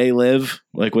movie They Live?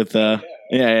 Like with, yeah.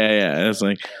 It's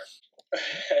like,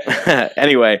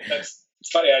 anyway. It's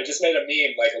funny. I just made a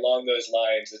meme like along those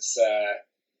lines. It's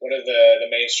one of the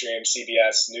mainstream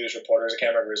CBS news reporters. I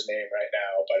can't remember his name right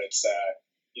now, but it's,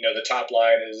 the top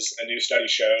line is a new study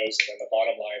shows. And then the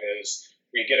bottom line is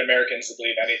we get Americans to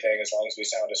believe anything as long as we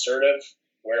sound assertive,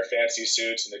 wear fancy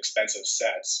suits and expensive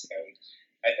sets. And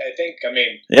I think,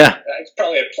 it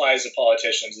probably applies to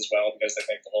politicians as well because they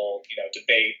think the whole,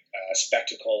 debate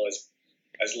spectacle is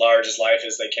as large as life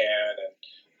as they can. And,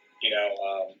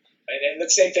 and the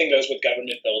same thing goes with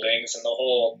government buildings and the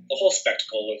whole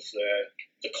spectacle of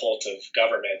the cult of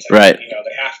government. Right.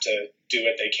 They have to do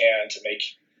what they can to make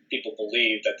people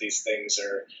believe that these things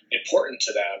are important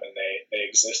to them and they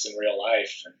exist in real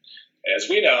life. And as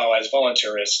we know, as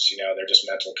voluntarists, they're just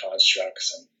mental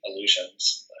constructs and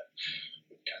illusions. But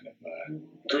we kind of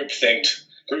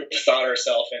group thought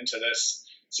ourselves into this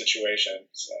situation.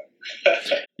 So.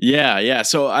 Yeah.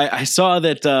 So I saw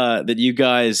that you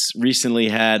guys recently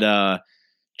had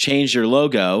changed your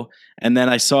logo, and then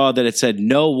I saw that it said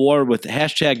 #No War with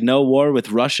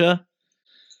Russia.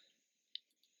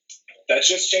 That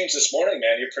just changed this morning,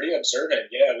 man. You're pretty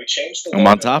observant. Yeah, we changed the logo. I'm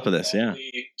on top of this, yeah.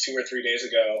 2 or 3 days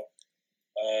ago.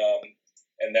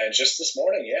 And then just this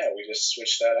morning, we just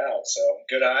switched that out. So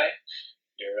good eye.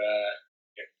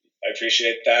 I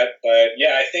appreciate that. But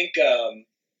yeah, I think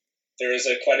there is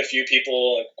quite a few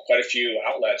people, quite a few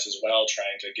outlets as well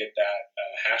trying to get that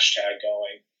hashtag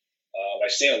going.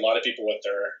 I've seen a lot of people with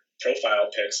their profile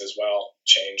pics as well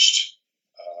changed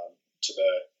to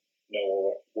the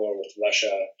No War with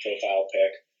Russia profile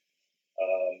pic.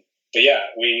 But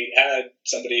yeah, we had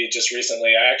somebody just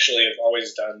recently. I actually have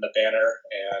always done the banner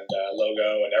and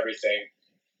logo and everything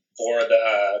for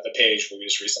the page. We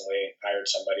just recently hired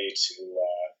somebody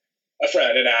a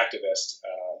friend, an activist,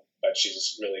 but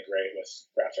she's really great with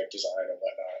graphic design and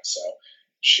whatnot. So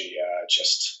she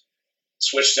just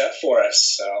switched it up for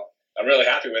us. So I'm really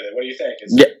happy with it. What do you think?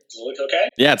 Does it look okay?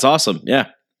 Yeah, it's awesome.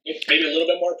 Yeah. Maybe a little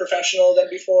bit more professional than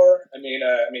before.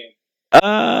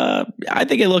 I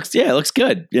think it looks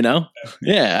good,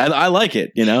 Yeah, I like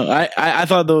it, I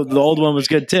thought the old one was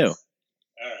good too. All right.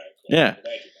 Cool. Yeah.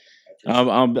 Thank you.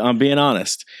 I'm being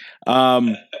honest.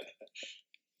 No,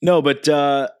 but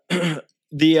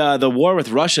the war with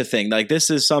Russia thing, like this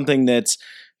is something that's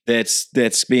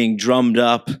being drummed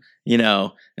up,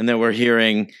 and that we're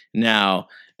hearing now.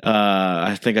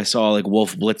 I think I saw like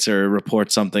Wolf Blitzer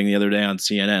report something the other day on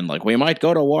CNN, like we might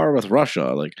go to war with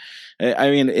Russia. Like,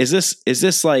 I mean, is this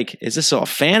a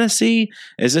fantasy?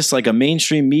 Is this like a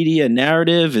mainstream media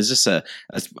narrative? Is this a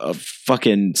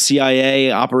fucking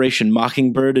CIA Operation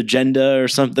Mockingbird agenda or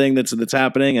something that's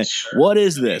happening? Sure. What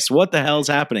is this? What the hell's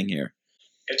happening here?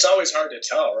 It's always hard to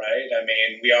tell, right? I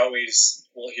mean, we always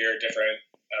will hear different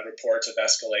reports of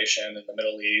escalation in the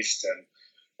Middle East and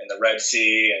in the Red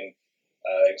Sea and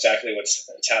exactly what's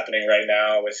happening right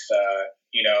now with,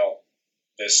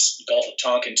 this Gulf of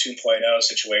Tonkin 2.0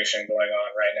 situation going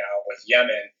on right now with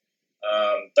Yemen.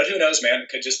 But who knows, man? It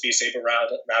could just be saber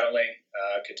rattling.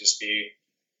 It could just be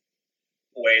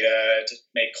a way to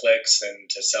make clicks and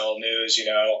to sell news,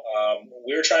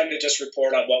 We're trying to just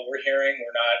report on what we're hearing.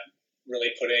 We're not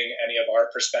really putting any of our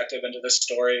perspective into the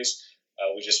stories.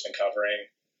 We've just been covering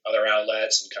other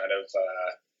outlets and kind of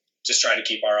just trying to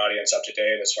keep our audience up to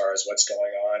date as far as what's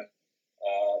going on.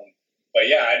 But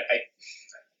yeah,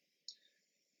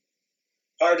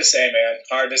 hard to say, man.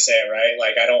 Hard to say, right?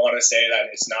 Like, I don't want to say that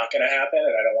it's not going to happen,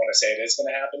 and I don't want to say it is going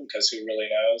to happen because who really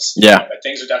knows? Yeah. But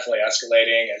things are definitely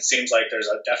escalating. It seems like there's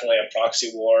definitely a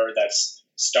proxy war that's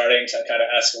starting to kind of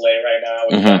escalate right now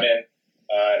with Yemen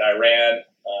and Iran.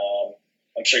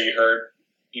 I'm sure you heard,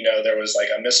 there was like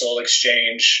a missile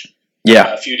exchange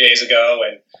a few days ago,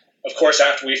 and of course,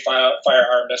 after we fire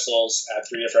our missiles at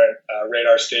 3 different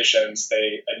radar stations,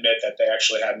 they admit that they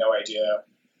actually had no idea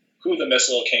who the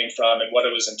missile came from and what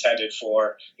it was intended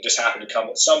for. It just happened to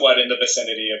come somewhat in the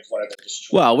vicinity of one of the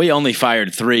destroyers. Well, we only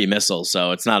fired 3 missiles,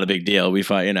 so it's not a big deal. We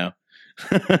Right.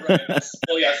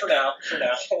 Well, yeah, for now.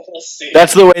 We'll see.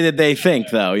 That's the way that they think,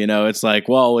 though. It's like,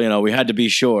 well, we had to be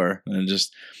sure, and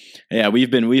just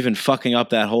we've been fucking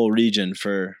up that whole region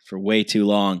for way too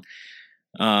long.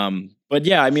 But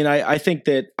yeah, I mean, I think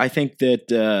that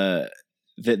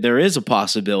that there is a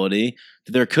possibility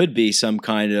that there could be some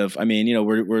kind of. I mean,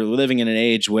 we're living in an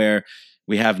age where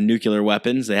we have nuclear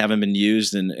weapons. They haven't been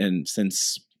used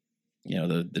since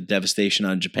the devastation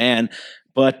on Japan.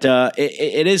 But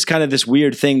it is kind of this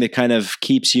weird thing that kind of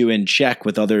keeps you in check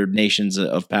with other nations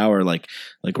of power, like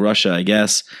Russia, I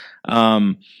guess.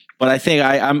 But I think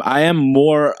I'm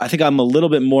a little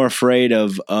bit more afraid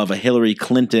of a Hillary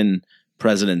Clinton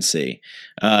presidency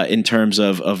in terms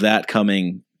of that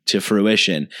coming to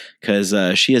fruition, because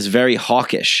she is very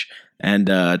hawkish. And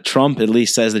Trump at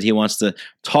least says that he wants to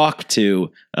talk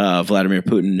to Vladimir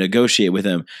Putin, negotiate with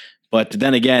him. But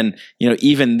then again,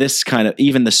 even the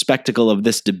spectacle of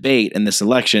this debate and this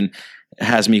election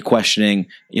has me questioning,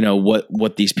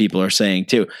 what these people are saying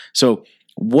too. So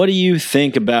what do you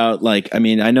think about,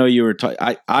 I know you were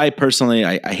I personally,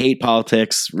 I hate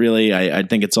politics, really. I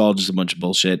think it's all just a bunch of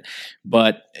bullshit.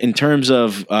 But in terms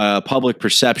of public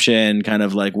perception, kind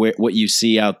of like what you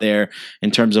see out there in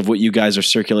terms of what you guys are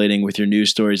circulating with your news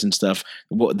stories and stuff,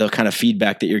 the kind of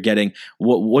feedback that you're getting,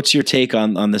 what's your take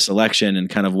on this election and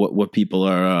kind of what people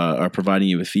are providing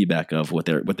you with feedback of what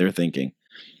they're thinking?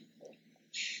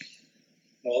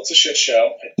 Well, it's a shit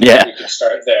show. Yeah. We can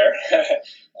start there.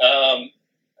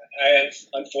 I have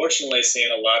unfortunately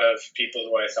seen a lot of people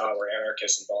who I thought were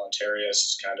anarchists and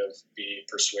voluntarists kind of be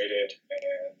persuaded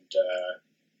and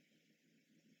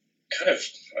kind of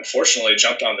unfortunately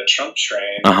jumped on the Trump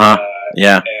train.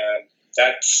 Yeah. And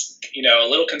that's, a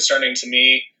little concerning to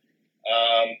me.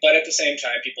 But at the same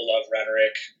time, people love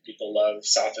rhetoric, people love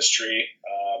sophistry.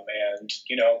 And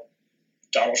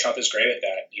Donald Trump is great at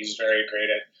that. He's very great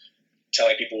at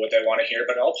telling people what they want to hear,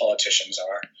 but all politicians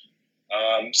are.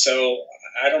 So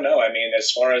I don't know. I mean, as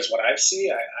far as what I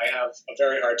see, I have a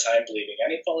very hard time believing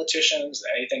any politicians,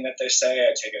 anything that they say.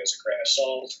 I take it as a grain of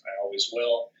salt. I always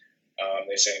will.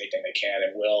 They say anything they can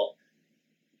and will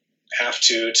have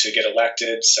to get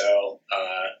elected. So,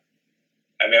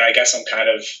 I guess I'm kind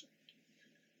of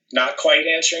not quite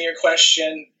answering your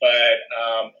question, but,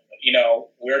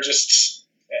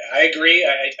 I agree.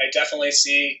 I definitely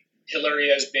see Hillary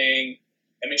as being,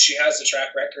 she has the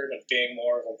track record of being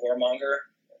more of a warmonger.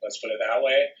 Let's put it that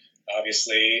way.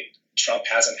 Obviously, Trump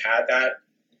hasn't had that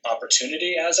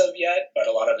opportunity as of yet, but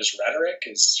a lot of his rhetoric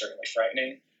is certainly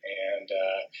frightening. And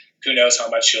who knows how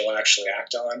much he'll actually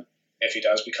act on if he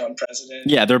does become president.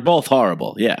 Yeah, they're both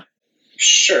horrible. Yeah.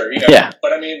 Sure. Yeah.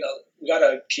 But we got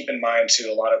to keep in mind, too,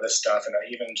 a lot of this stuff, and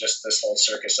even just this whole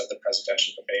circus of the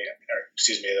presidential debate,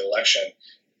 the election,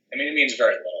 it means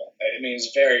very little. It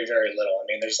means very, very little.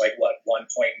 There's 1.9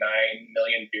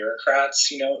 million bureaucrats,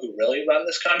 who really run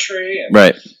this country. And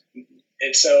right.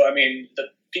 And so, the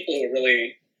people who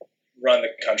really run the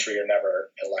country are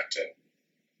never elected.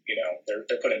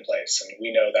 They're put in place. And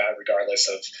we know that regardless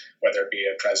of whether it be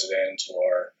a president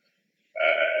or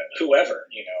whoever,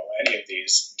 any of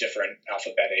these different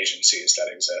alphabet agencies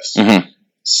that exist. Mm-hmm.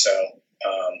 So,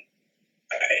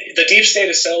 the deep state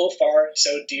is so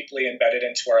deeply embedded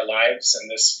into our lives,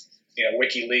 and this,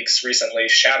 WikiLeaks recently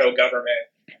shadow government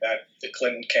that the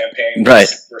Clinton campaign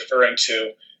was referring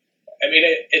to.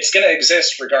 It's going to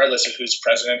exist regardless of who's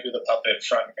president, who the puppet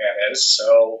front man is.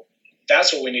 So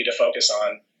that's what we need to focus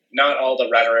on, not all the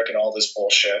rhetoric and all this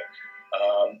bullshit.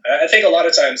 I think a lot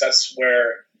of times that's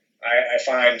where I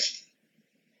find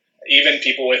even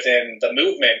people within the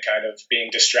movement kind of being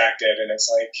distracted, and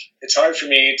it's hard for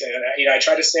me to, I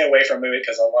try to stay away from it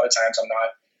because a lot of times I'm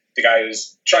not the guy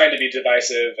who's trying to be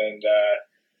divisive and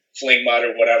fling mud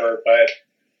or whatever, but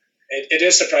it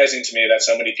is surprising to me that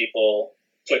so many people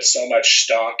put so much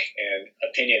stock and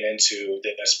opinion into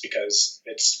this, because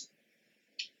it's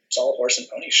all a horse and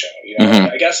pony show.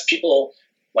 Mm-hmm. I guess people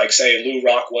like, say, Lou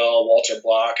Rockwell, Walter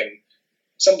Block, and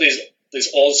some of these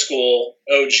old school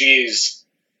OGs,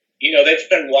 they've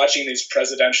been watching these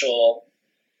presidential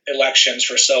elections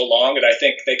for so long, and I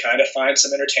think they kind of find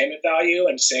some entertainment value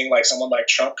in seeing someone like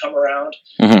Trump come around.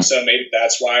 Mm-hmm. So maybe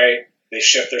that's why they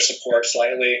shift their support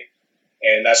slightly,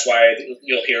 and that's why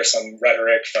you'll hear some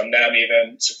rhetoric from them,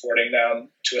 even supporting them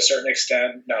to a certain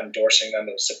extent, not endorsing them,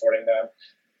 but supporting them.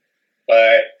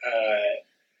 But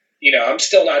I'm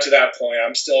still not to that point.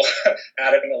 I'm still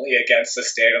adamantly against the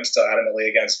state. I'm still adamantly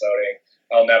against voting.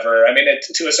 I'll never.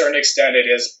 To a certain extent, it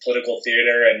is political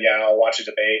theater, and yeah, I'll watch a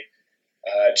debate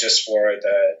just for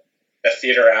the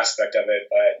theater aspect of it.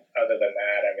 But other than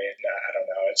that, I don't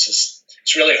know. It's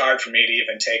really hard for me to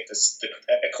even take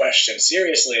the question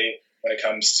seriously when it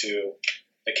comes to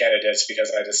the candidates,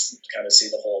 because I just kind of see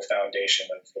the whole foundation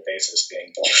of the basis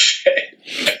being bullshit.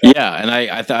 Yeah, and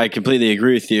I completely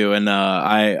agree with you, and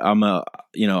I'm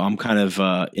kind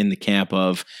of in the camp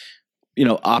of,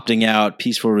 opting out,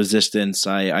 peaceful resistance.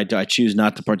 I choose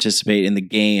not to participate in the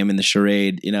game, in the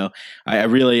charade.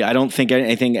 I don't think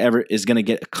anything ever is going to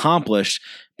get accomplished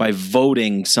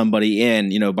voting somebody in,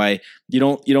 by you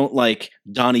don't like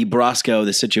Donnie Brasco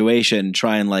the situation,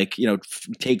 try and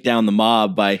take down the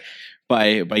mob by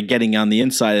getting on the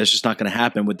inside. It's just not going to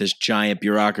happen with this giant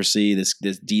bureaucracy, this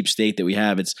deep state that we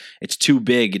have. It's too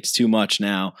big. It's too much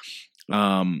now.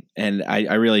 And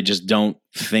I really just don't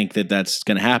think that that's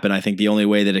going to happen. I think the only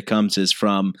way that it comes is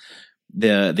from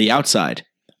the outside.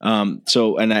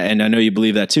 So, and I know you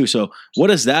believe that too. So what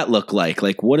does that look like?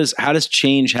 Like, how does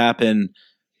change happen,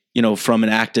 from an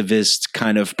activist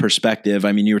kind of perspective?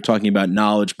 I mean, you were talking about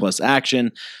knowledge plus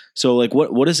action. So like,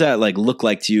 what does that look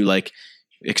like to you? Like,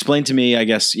 explain to me, I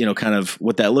guess, kind of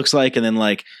what that looks like, and then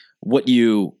like what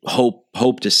you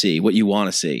hope to see, what you want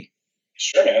to see.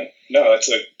 Sure, man. No, it's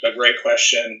a great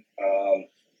question.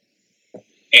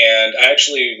 And I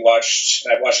actually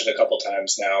I've watched it a couple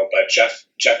times now, but Jeff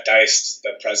Deist,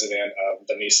 the president of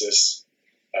the Mises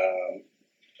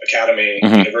Academy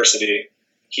University,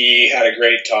 he had a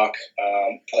great talk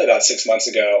probably about 6 months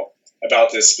ago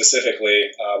about this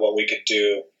specifically, what we could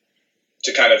do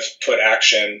to kind of put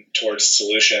action towards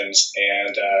solutions.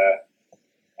 And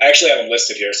I actually have them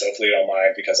listed here, so hopefully you don't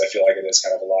mind, because I feel like it is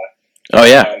kind of a lot. Oh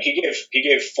yeah. He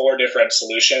gave 4 different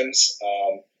solutions.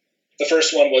 The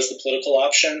first one was the political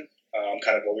option,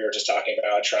 kind of what we were just talking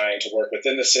about, trying to work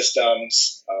within the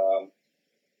systems,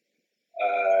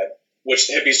 which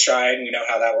the hippies tried. We know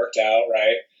how that worked out,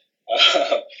 right?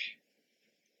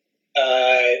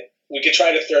 We could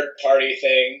try the third party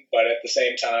thing, but at the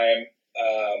same time,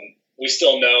 we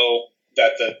still know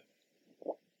that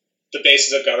the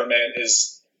basis of government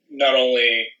is not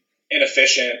only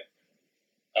inefficient,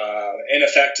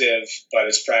 ineffective, but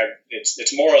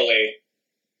it's morally,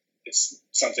 it's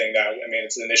something that,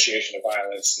 it's the initiation of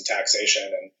violence and taxation.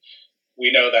 And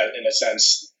we know that in that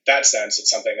sense, it's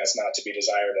something that's not to be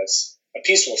desired as a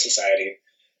peaceful society.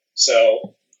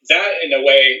 So that, in a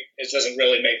way, it doesn't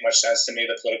really make much sense to me,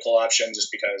 the political option, just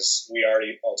because we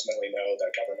already ultimately know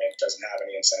that government doesn't have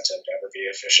any incentive to ever be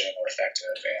efficient or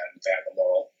effective, and they have a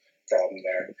moral problem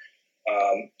there.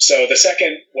 So the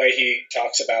second way he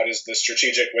talks about is the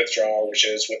strategic withdrawal, which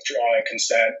is withdrawing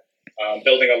consent,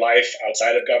 building a life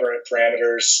outside of government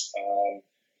parameters.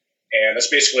 And that's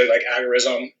basically like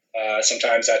agorism.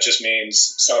 Sometimes that just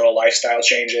means subtle lifestyle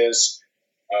changes.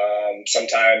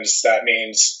 Sometimes that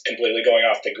means completely going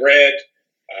off the grid,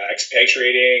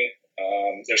 expatriating.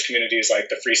 There's communities like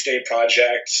the Free State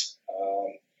Project.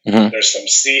 There's some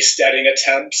seasteading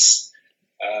attempts.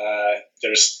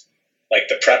 There's like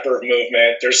the prepper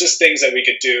movement. There's just things that we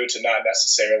could do to not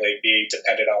necessarily be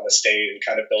dependent on the state and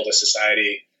kind of build a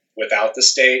society without the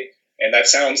state. And that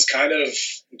sounds kind of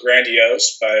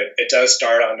grandiose, but it does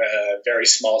start on a very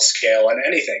small scale, and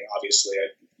anything, obviously,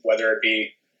 whether it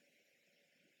be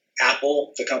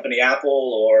Apple, the company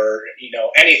Apple, or,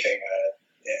 anything.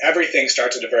 Everything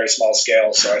starts at a very small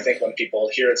scale. So I think when people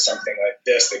hear something like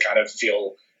this, they kind of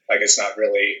feel like it's not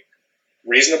really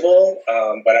reasonable.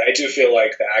 But I do feel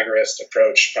like the agorist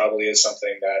approach probably is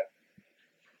something that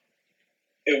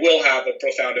it will have a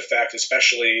profound effect,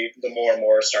 especially the more and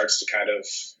more it starts to kind of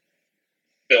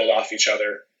build off each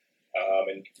other.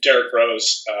 And Derek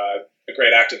Rose, a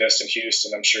great activist in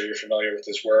Houston, I'm sure you're familiar with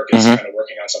his work, is kind of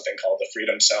working on something called the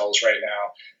Freedom Cells right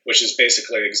now, which is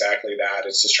basically exactly that.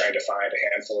 It's just trying to find a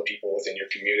handful of people within your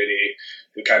community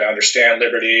who kind of understand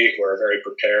liberty, who are very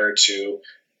prepared to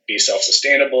be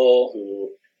self-sustainable,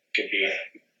 who can be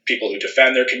people who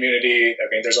defend their community.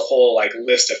 There's a whole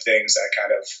list of things that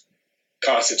kind of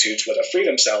constitutes what a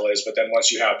freedom cell is. But then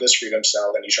once you have this freedom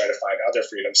cell, then you try to find other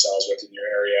freedom cells within your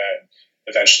area, and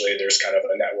eventually there's kind of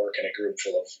a network and a group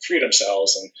full of freedom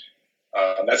cells,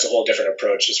 and that's a whole different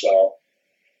approach as well.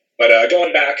 But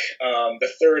going back, the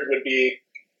third would be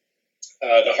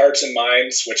the hearts and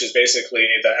minds, which is basically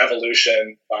the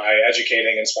evolution by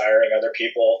educating, inspiring other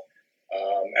people,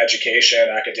 education,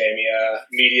 academia,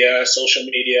 media, social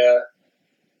media,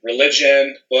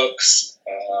 religion, books,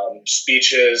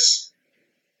 speeches,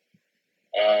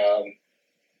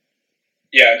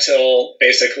 until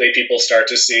basically people start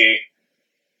to see,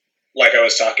 like I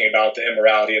was talking about, the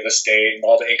immorality of the state and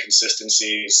all the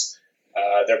inconsistencies.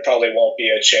 There probably won't be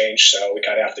a change, so we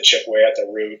kind of have to chip away at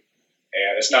the root.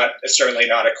 And it's certainly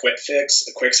not a quick fix.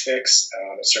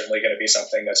 It's certainly going to be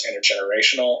something that's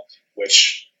intergenerational,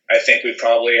 which I think we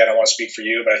probably, I don't want to speak for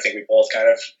you, but I think we both kind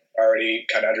of already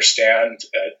kind of understand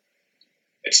that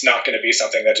it's not going to be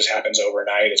something that just happens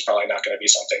overnight. It's probably not going to be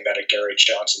something that a Gary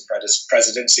Johnson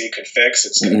presidency could fix.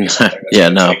 It's going to be something that's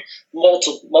going to take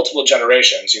multiple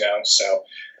generations, So,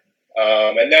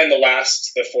 and then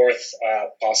the fourth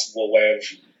possible way of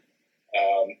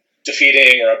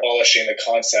defeating or abolishing the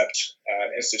concept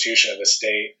and institution of the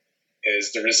state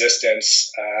is the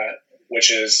resistance,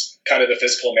 which is kind of the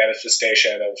physical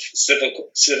manifestation of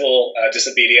civil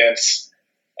disobedience.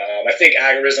 I think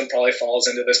agorism probably falls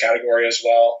into this category as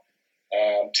well.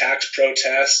 Tax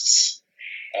protests,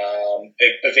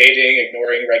 evading,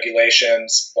 ignoring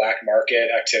regulations, black market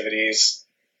activities,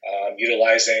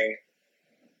 utilizing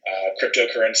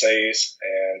cryptocurrencies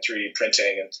and 3D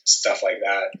printing and stuff like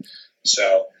that.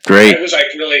 So Great. I was like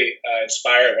really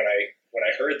inspired when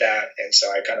I heard that, and so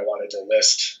I kind of wanted to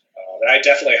list. And I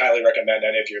definitely highly recommend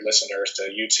any of your listeners to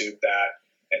YouTube that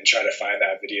and try to find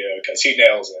that video because he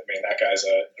nails it. I mean, that guy's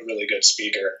a really good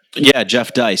speaker. Yeah,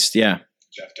 Jeff Deist. Yeah.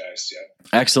 Jeff Deist,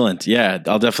 yeah. Excellent. Yeah,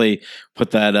 I'll definitely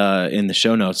put that in the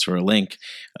show notes for a link.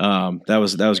 That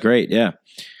was great. Yeah.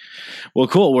 Well,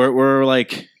 cool. We're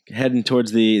like heading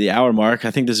towards the hour mark.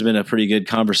 I think this has been a pretty good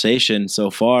conversation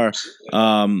so far.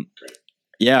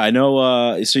 Yeah, I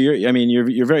know. So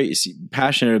you're very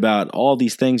passionate about all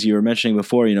these things you were mentioning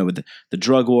before. You know, with the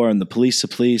drug war and the police to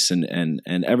police and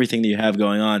everything that you have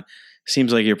going on.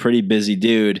 Seems like you're a pretty busy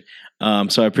dude.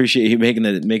 So I appreciate you making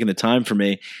the time for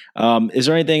me. Is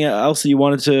there anything else that you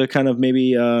wanted to kind of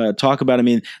maybe talk about? I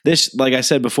mean, this, like I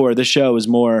said before, this show is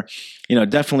more,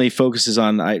 definitely focuses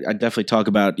on. I definitely talk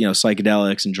about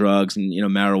psychedelics and drugs and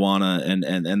marijuana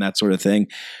and that sort of thing.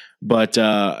 But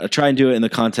I try and do it in the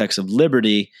context of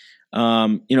liberty.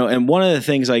 And one of the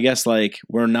things I guess like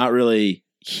we're not really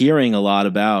hearing a lot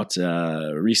about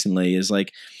recently is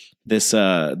like this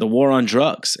the war on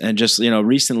drugs. And just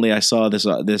recently I saw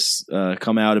this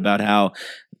come out about how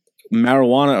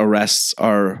marijuana arrests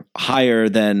are higher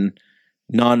than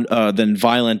than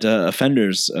violent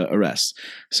offenders arrests.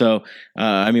 So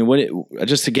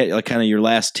just to get like kind of your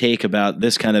last take about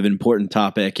this kind of important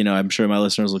topic, I'm sure my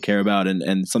listeners will care about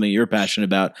and something you're passionate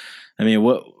about. I mean,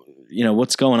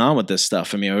 what's going on with this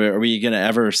stuff? I mean, are we going to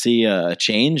ever see a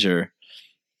change or?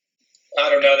 I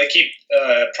don't know. They keep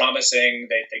promising.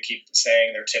 They keep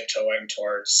saying they're tiptoeing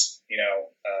towards,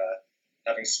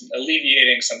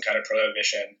 alleviating some kind of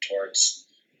prohibition towards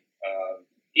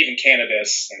even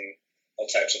cannabis and all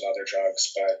types of other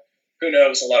drugs. But who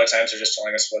knows? A lot of times they're just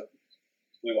telling us what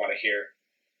we want to hear,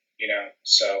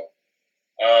 So,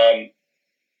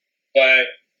 but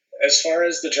as far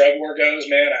as the drug war goes,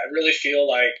 man, I really feel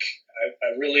like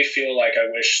I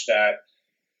wish that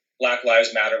Black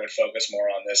Lives Matter would focus more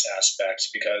on this aspect,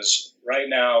 because right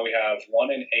now we have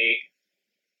 1 in 8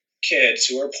 kids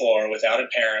who are poor without a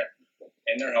parent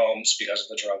in their homes because of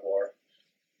the drug war.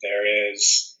 There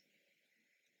is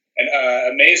an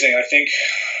amazing, I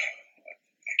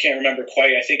can't remember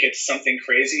quite, I think it's something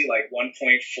crazy like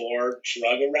 1.4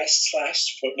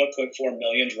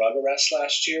 million drug arrests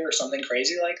last year or something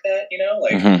crazy like that,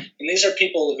 And these are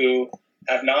people who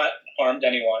have not harmed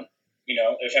anyone.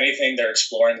 If anything, they're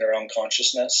exploring their own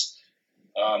consciousness.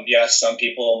 Yes, some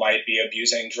people might be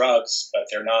abusing drugs, but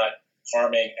they're not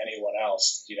harming anyone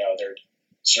else. They're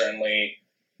certainly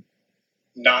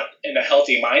not in a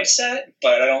healthy mindset,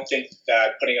 but I don't think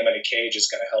that putting them in a cage is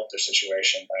going to help their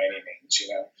situation by any means.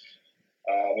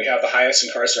 We have the highest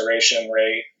incarceration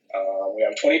rate. We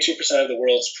have 22% of the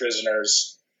world's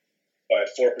prisoners, but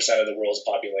 4% of the world's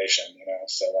population.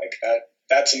 So like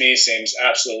that to me seems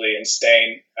absolutely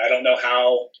insane. I don't know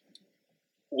how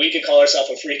we could call ourselves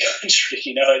a free country.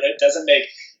 It doesn't make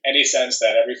any sense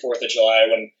that every 4th of July,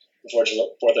 before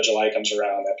 4th of July comes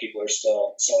around, that people are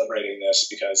still celebrating this,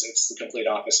 because it's the complete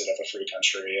opposite of a free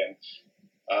country. And,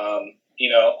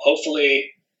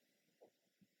 hopefully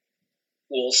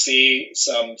we'll see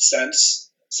some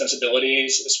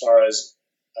sensibilities as far as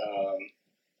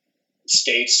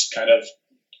states kind of,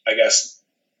 I guess,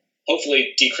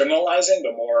 hopefully decriminalizing,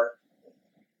 but more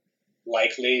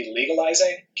likely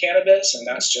legalizing cannabis, and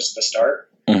that's just the start.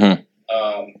 Mm-hmm.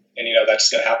 And that's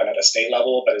going to happen at a state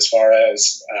level. But as far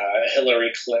as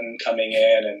Hillary Clinton coming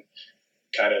in and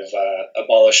kind of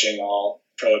abolishing all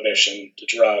prohibition to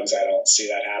drugs, I don't see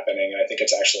that happening. And I think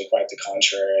it's actually quite the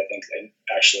contrary. I think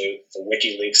actually the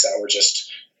WikiLeaks that were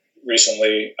just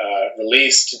recently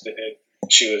released,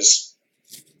 she was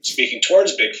speaking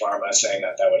towards Big Pharma, saying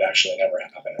that would actually never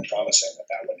happen, and promising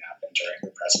that would happen during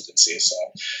her presidency. So,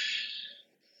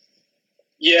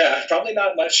 yeah, probably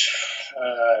not much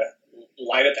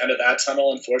light at the end of that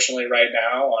tunnel, unfortunately, right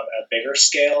now on a bigger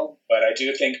scale. But I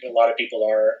do think a lot of people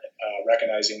are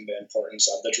recognizing the importance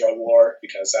of the drug war,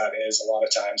 because that is a lot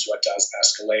of times what does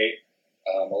escalate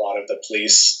a lot of the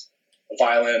police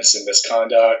violence and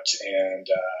misconduct and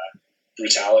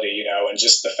brutality, and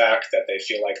just the fact that they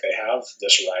feel like they have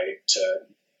this right to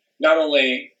not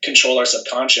only control our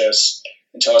subconscious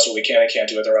and tell us what we can and can't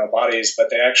do with our own bodies, but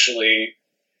they actually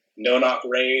no-knock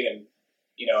raid and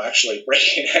actually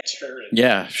break and enter. And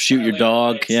Yeah, shoot your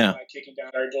dog. Yeah, kicking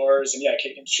down our doors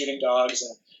and shooting dogs,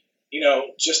 and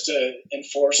just to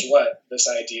enforce this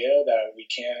idea that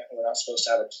we're not supposed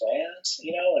to have a plant,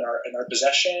 in our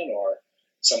possession, or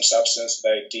some substance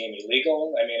they deem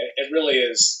illegal. I mean, it really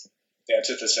is the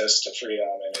antithesis to freedom,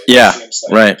 and it seems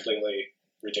like completely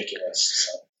ridiculous.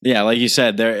 So. Yeah, like you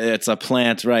said, it's a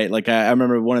plant, right? Like I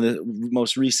remember one of the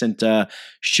most recent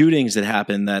shootings that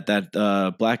happened.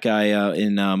 That black guy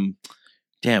in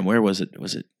where was it?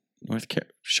 Was it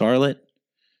Charlotte?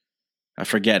 I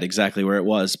forget exactly where it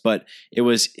was, but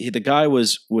the guy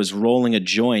was rolling a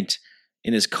joint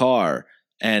in his car,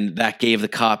 and that gave the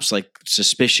cops like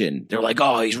suspicion. They're like,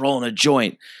 "Oh, he's rolling a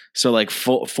joint." So like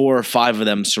 4 or 5 of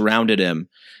them surrounded him,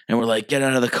 and were like, "Get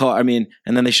out of the car!" I mean,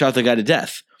 and then they shot the guy to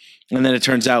death. And then it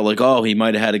turns out like, oh, he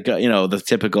might have had a gun, the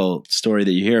typical story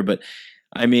that you hear. But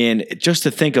I mean, just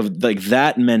to think of like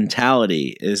that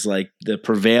mentality is like the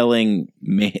prevailing,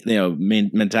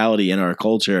 mentality in our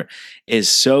culture is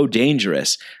so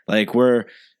dangerous. Like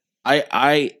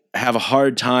I have a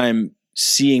hard time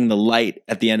seeing the light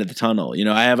at the end of the tunnel.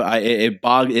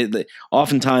 It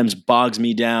oftentimes bogs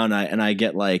me down. And I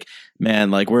get like,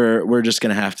 man, like we're just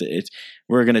going to have to,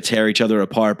 we're going to tear each other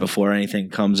apart before anything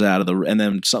comes out of and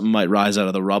then something might rise out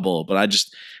of the rubble. But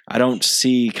I don't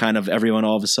see kind of everyone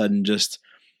all of a sudden just,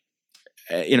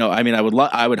 I mean, I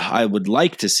would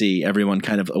like to see everyone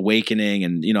kind of awakening,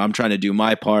 and, I'm trying to do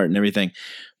my part and everything.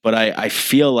 But I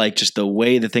feel like just the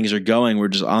way that things are going, we're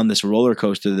just on this roller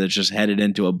coaster that's just headed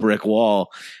into a brick wall.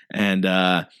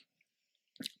 And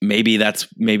maybe that's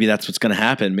what's going to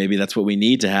happen. Maybe that's what we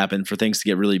need to happen for things to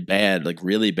get really bad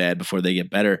before they get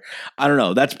better. I don't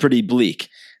know. That's pretty bleak.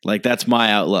 Like that's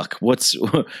my outlook. What's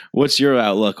your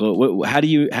outlook? How do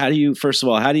you first of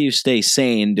all, how do you stay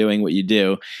sane doing what you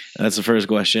do? That's the first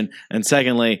question. And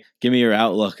secondly, give me your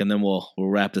outlook, and then we'll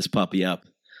wrap this puppy up.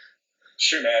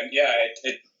 Sure, man. Yeah,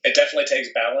 it definitely takes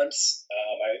balance.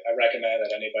 I recommend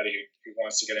that anybody who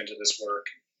wants to get into this work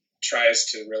tries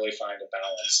to really find a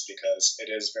balance, because it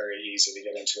is very easy to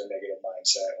get into a negative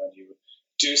mindset when you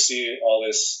do see all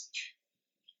this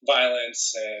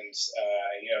violence and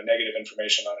negative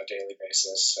information on a daily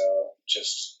basis. So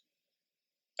just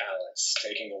balance,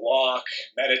 taking a walk,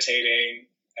 meditating,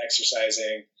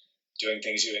 exercising, doing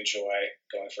things you enjoy,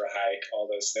 going for a hike, all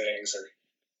those things are,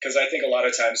 because I think a lot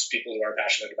of times people who are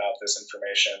passionate about this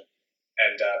information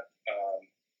end up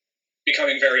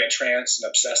becoming very entranced and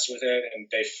obsessed with it, and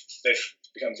they've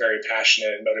become very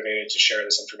passionate and motivated to share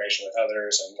this information with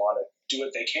others and want to do what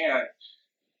they can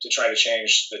to try to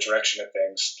change the direction of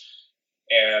things.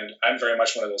 And I'm very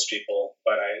much one of those people,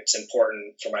 but it's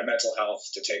important for my mental health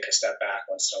to take a step back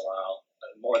once in a while,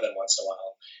 more than once in a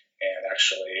while, and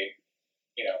actually,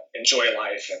 enjoy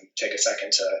life and take a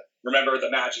second to remember the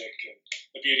magic and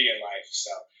the beauty in life. So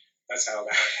that's how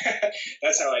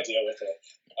I deal with it.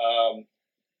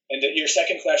 And your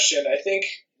second question, I think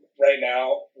right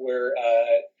now we're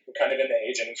kind of in the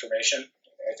age of information.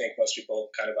 I think most people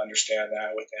kind of understand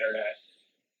that with the internet.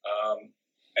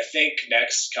 I think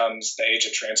next comes the age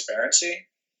of transparency.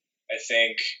 I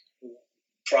think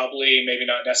probably maybe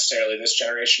not necessarily this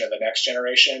generation or the next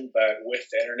generation, but with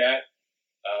the internet,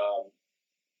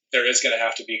 there is going to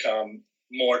have to become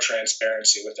more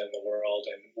transparency within the world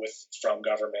and from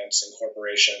governments and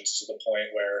corporations, to the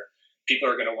point where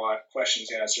people are going to want questions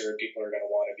answered. People are going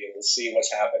to want to be able to see what's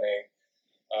happening.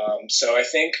 So I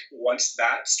think once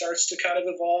that starts to kind of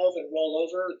evolve and roll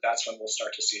over, that's when we'll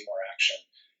start to see more action.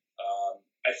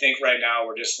 I think right now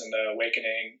we're just in the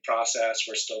awakening process.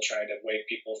 We're still trying to wake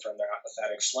people from their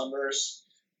apathetic slumbers.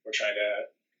 We're trying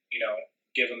to,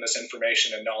 give them this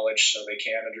information and knowledge so they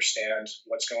can understand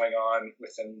what's going on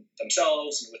within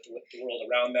themselves and with the world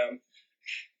around them.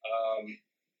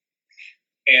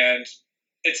 And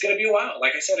it's going to be a while.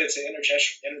 Like I said, it's an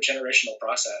intergenerational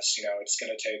process. It's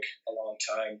going to take a long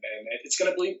time, and it's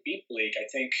going to be bleak. I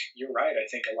think you're right. I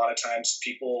think a lot of times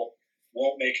people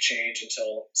won't make change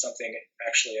until something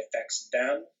actually affects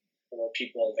them or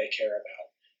people they care about.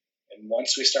 And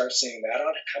once we start seeing that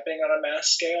happening on a mass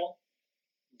scale,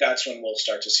 that's when we'll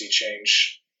start to see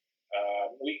change.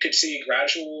 We could see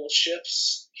gradual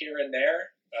shifts here and there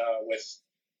with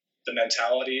the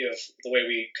mentality of the way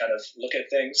we kind of look at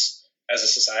things as a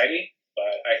society.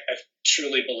 But I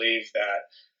truly believe that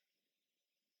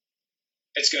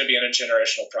it's going to be an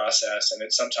intergenerational process,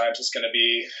 and sometimes it's going to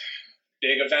be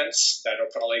big events that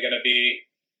are probably going to be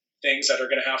things that are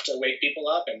going to have to wake people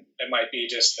up, and it might be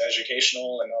just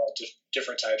educational and all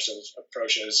different types of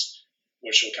approaches,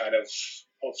 which will kind of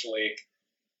hopefully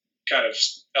kind of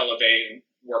elevate and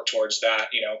work towards that,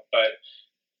 But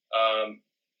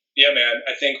yeah, man,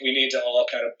 I think we need to all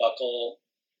kind of buckle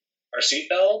our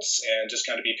seatbelts and just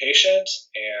kind of be patient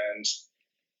and,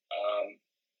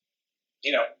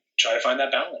 try to find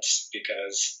that balance,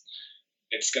 because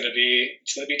it's going to be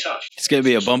tough. It's going to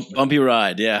be a bumpy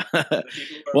ride. Yeah.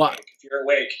 Well, if you're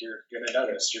awake, you're going to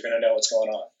notice. You're going to know what's going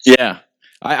on. Yeah.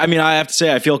 I mean, I have to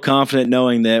say, I feel confident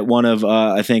knowing that one of,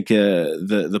 I think,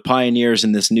 the pioneers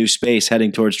in this new space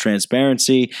heading towards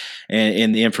transparency and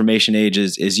in the information age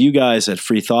is you guys at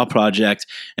Free Thought Project,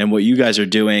 and what you guys are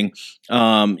doing.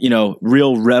 I'm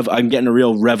getting a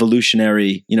real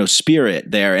revolutionary, spirit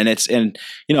there, and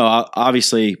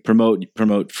obviously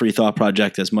promote Free Thought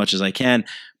Project as much as I can.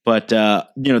 But,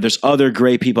 there's other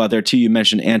great people out there too. You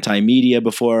mentioned Anti-Media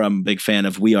before. I'm a big fan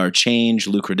of We Are Change,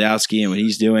 Luke Rudowski and what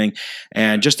he's doing.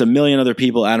 And just a million other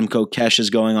people. Adam Kokesh is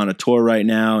going on a tour right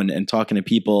now and talking to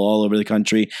people all over the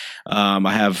country.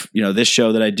 I have, this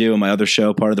show that I do and my other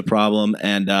show, Part of the Problem.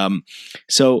 And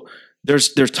so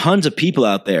there's tons of people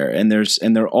out there, and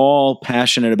they're all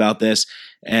passionate about this.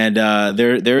 And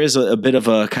there is a bit of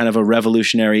a kind of a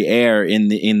revolutionary air in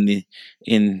this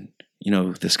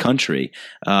country.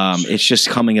 It's just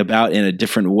coming about in a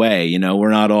different way.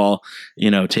 We're not all,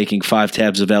 taking 5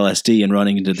 tabs of LSD and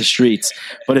running into the streets.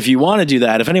 But if you want to do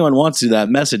that, if anyone wants to do that,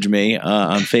 message me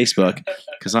on Facebook,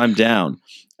 because I'm down.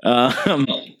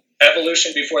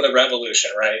 Evolution before the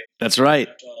revolution, right? That's right.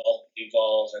 We have to all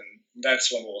evolve, and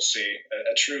that's when we'll see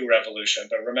a true revolution.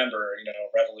 But remember,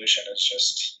 revolution is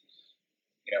just,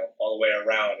 all the way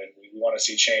around, and we want to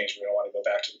see change. We don't want to go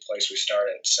back to the place we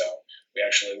started. So we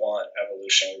actually want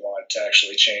evolution. We want to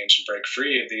actually change and break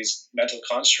free of these mental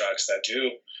constructs that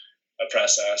do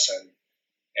oppress us. And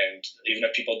even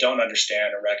if people don't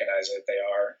understand or recognize it, they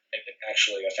are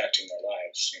actually affecting their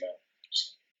lives,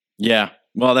 Yeah.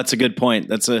 Well, that's a good point.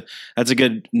 That's a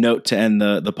good note to end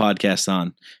the podcast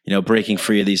on, breaking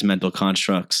free of these mental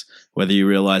constructs, whether you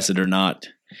realize it or not.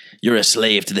 You're a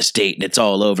slave to the state and it's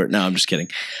all over. No, I'm just kidding.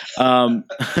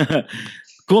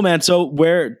 Cool, man. So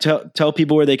tell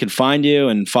people where they can find you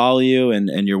and follow you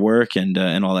and your work and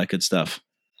all that good stuff.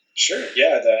 Sure.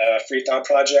 Yeah. The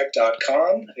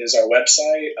freethoughtproject.com is our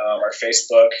website. Our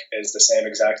Facebook is the same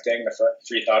exact thing, the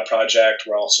Free Thought Project.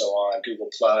 We're also on Google+,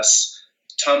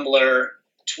 Tumblr,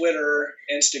 Twitter,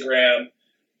 Instagram.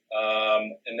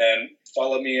 And then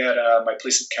follow me at my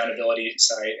police accountability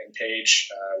site and page,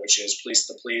 which is Police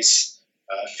the Police,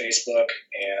 Facebook,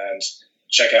 and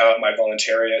check out my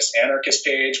Voluntarious Anarchist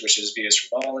page, which is V is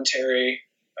for Voluntary.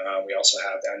 We also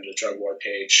have the End of the Drug War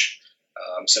page.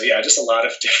 So yeah, just a lot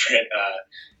of different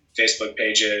Facebook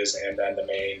pages, and then the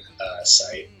main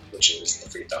site, which is the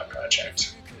Free Thought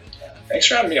Project. Thanks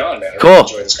for having me on, man. I really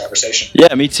enjoyed this conversation.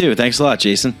 Yeah, me too. Thanks a lot,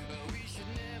 Jason.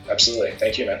 Absolutely.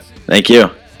 Thank you, man. Thank you.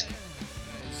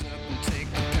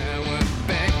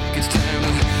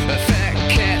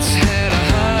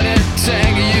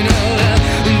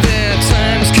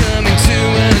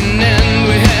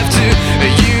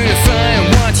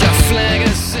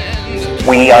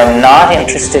 We are not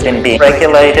interested in being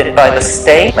regulated by the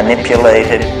state,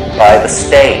 manipulated by the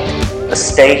state. The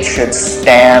state should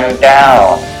stand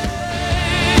down.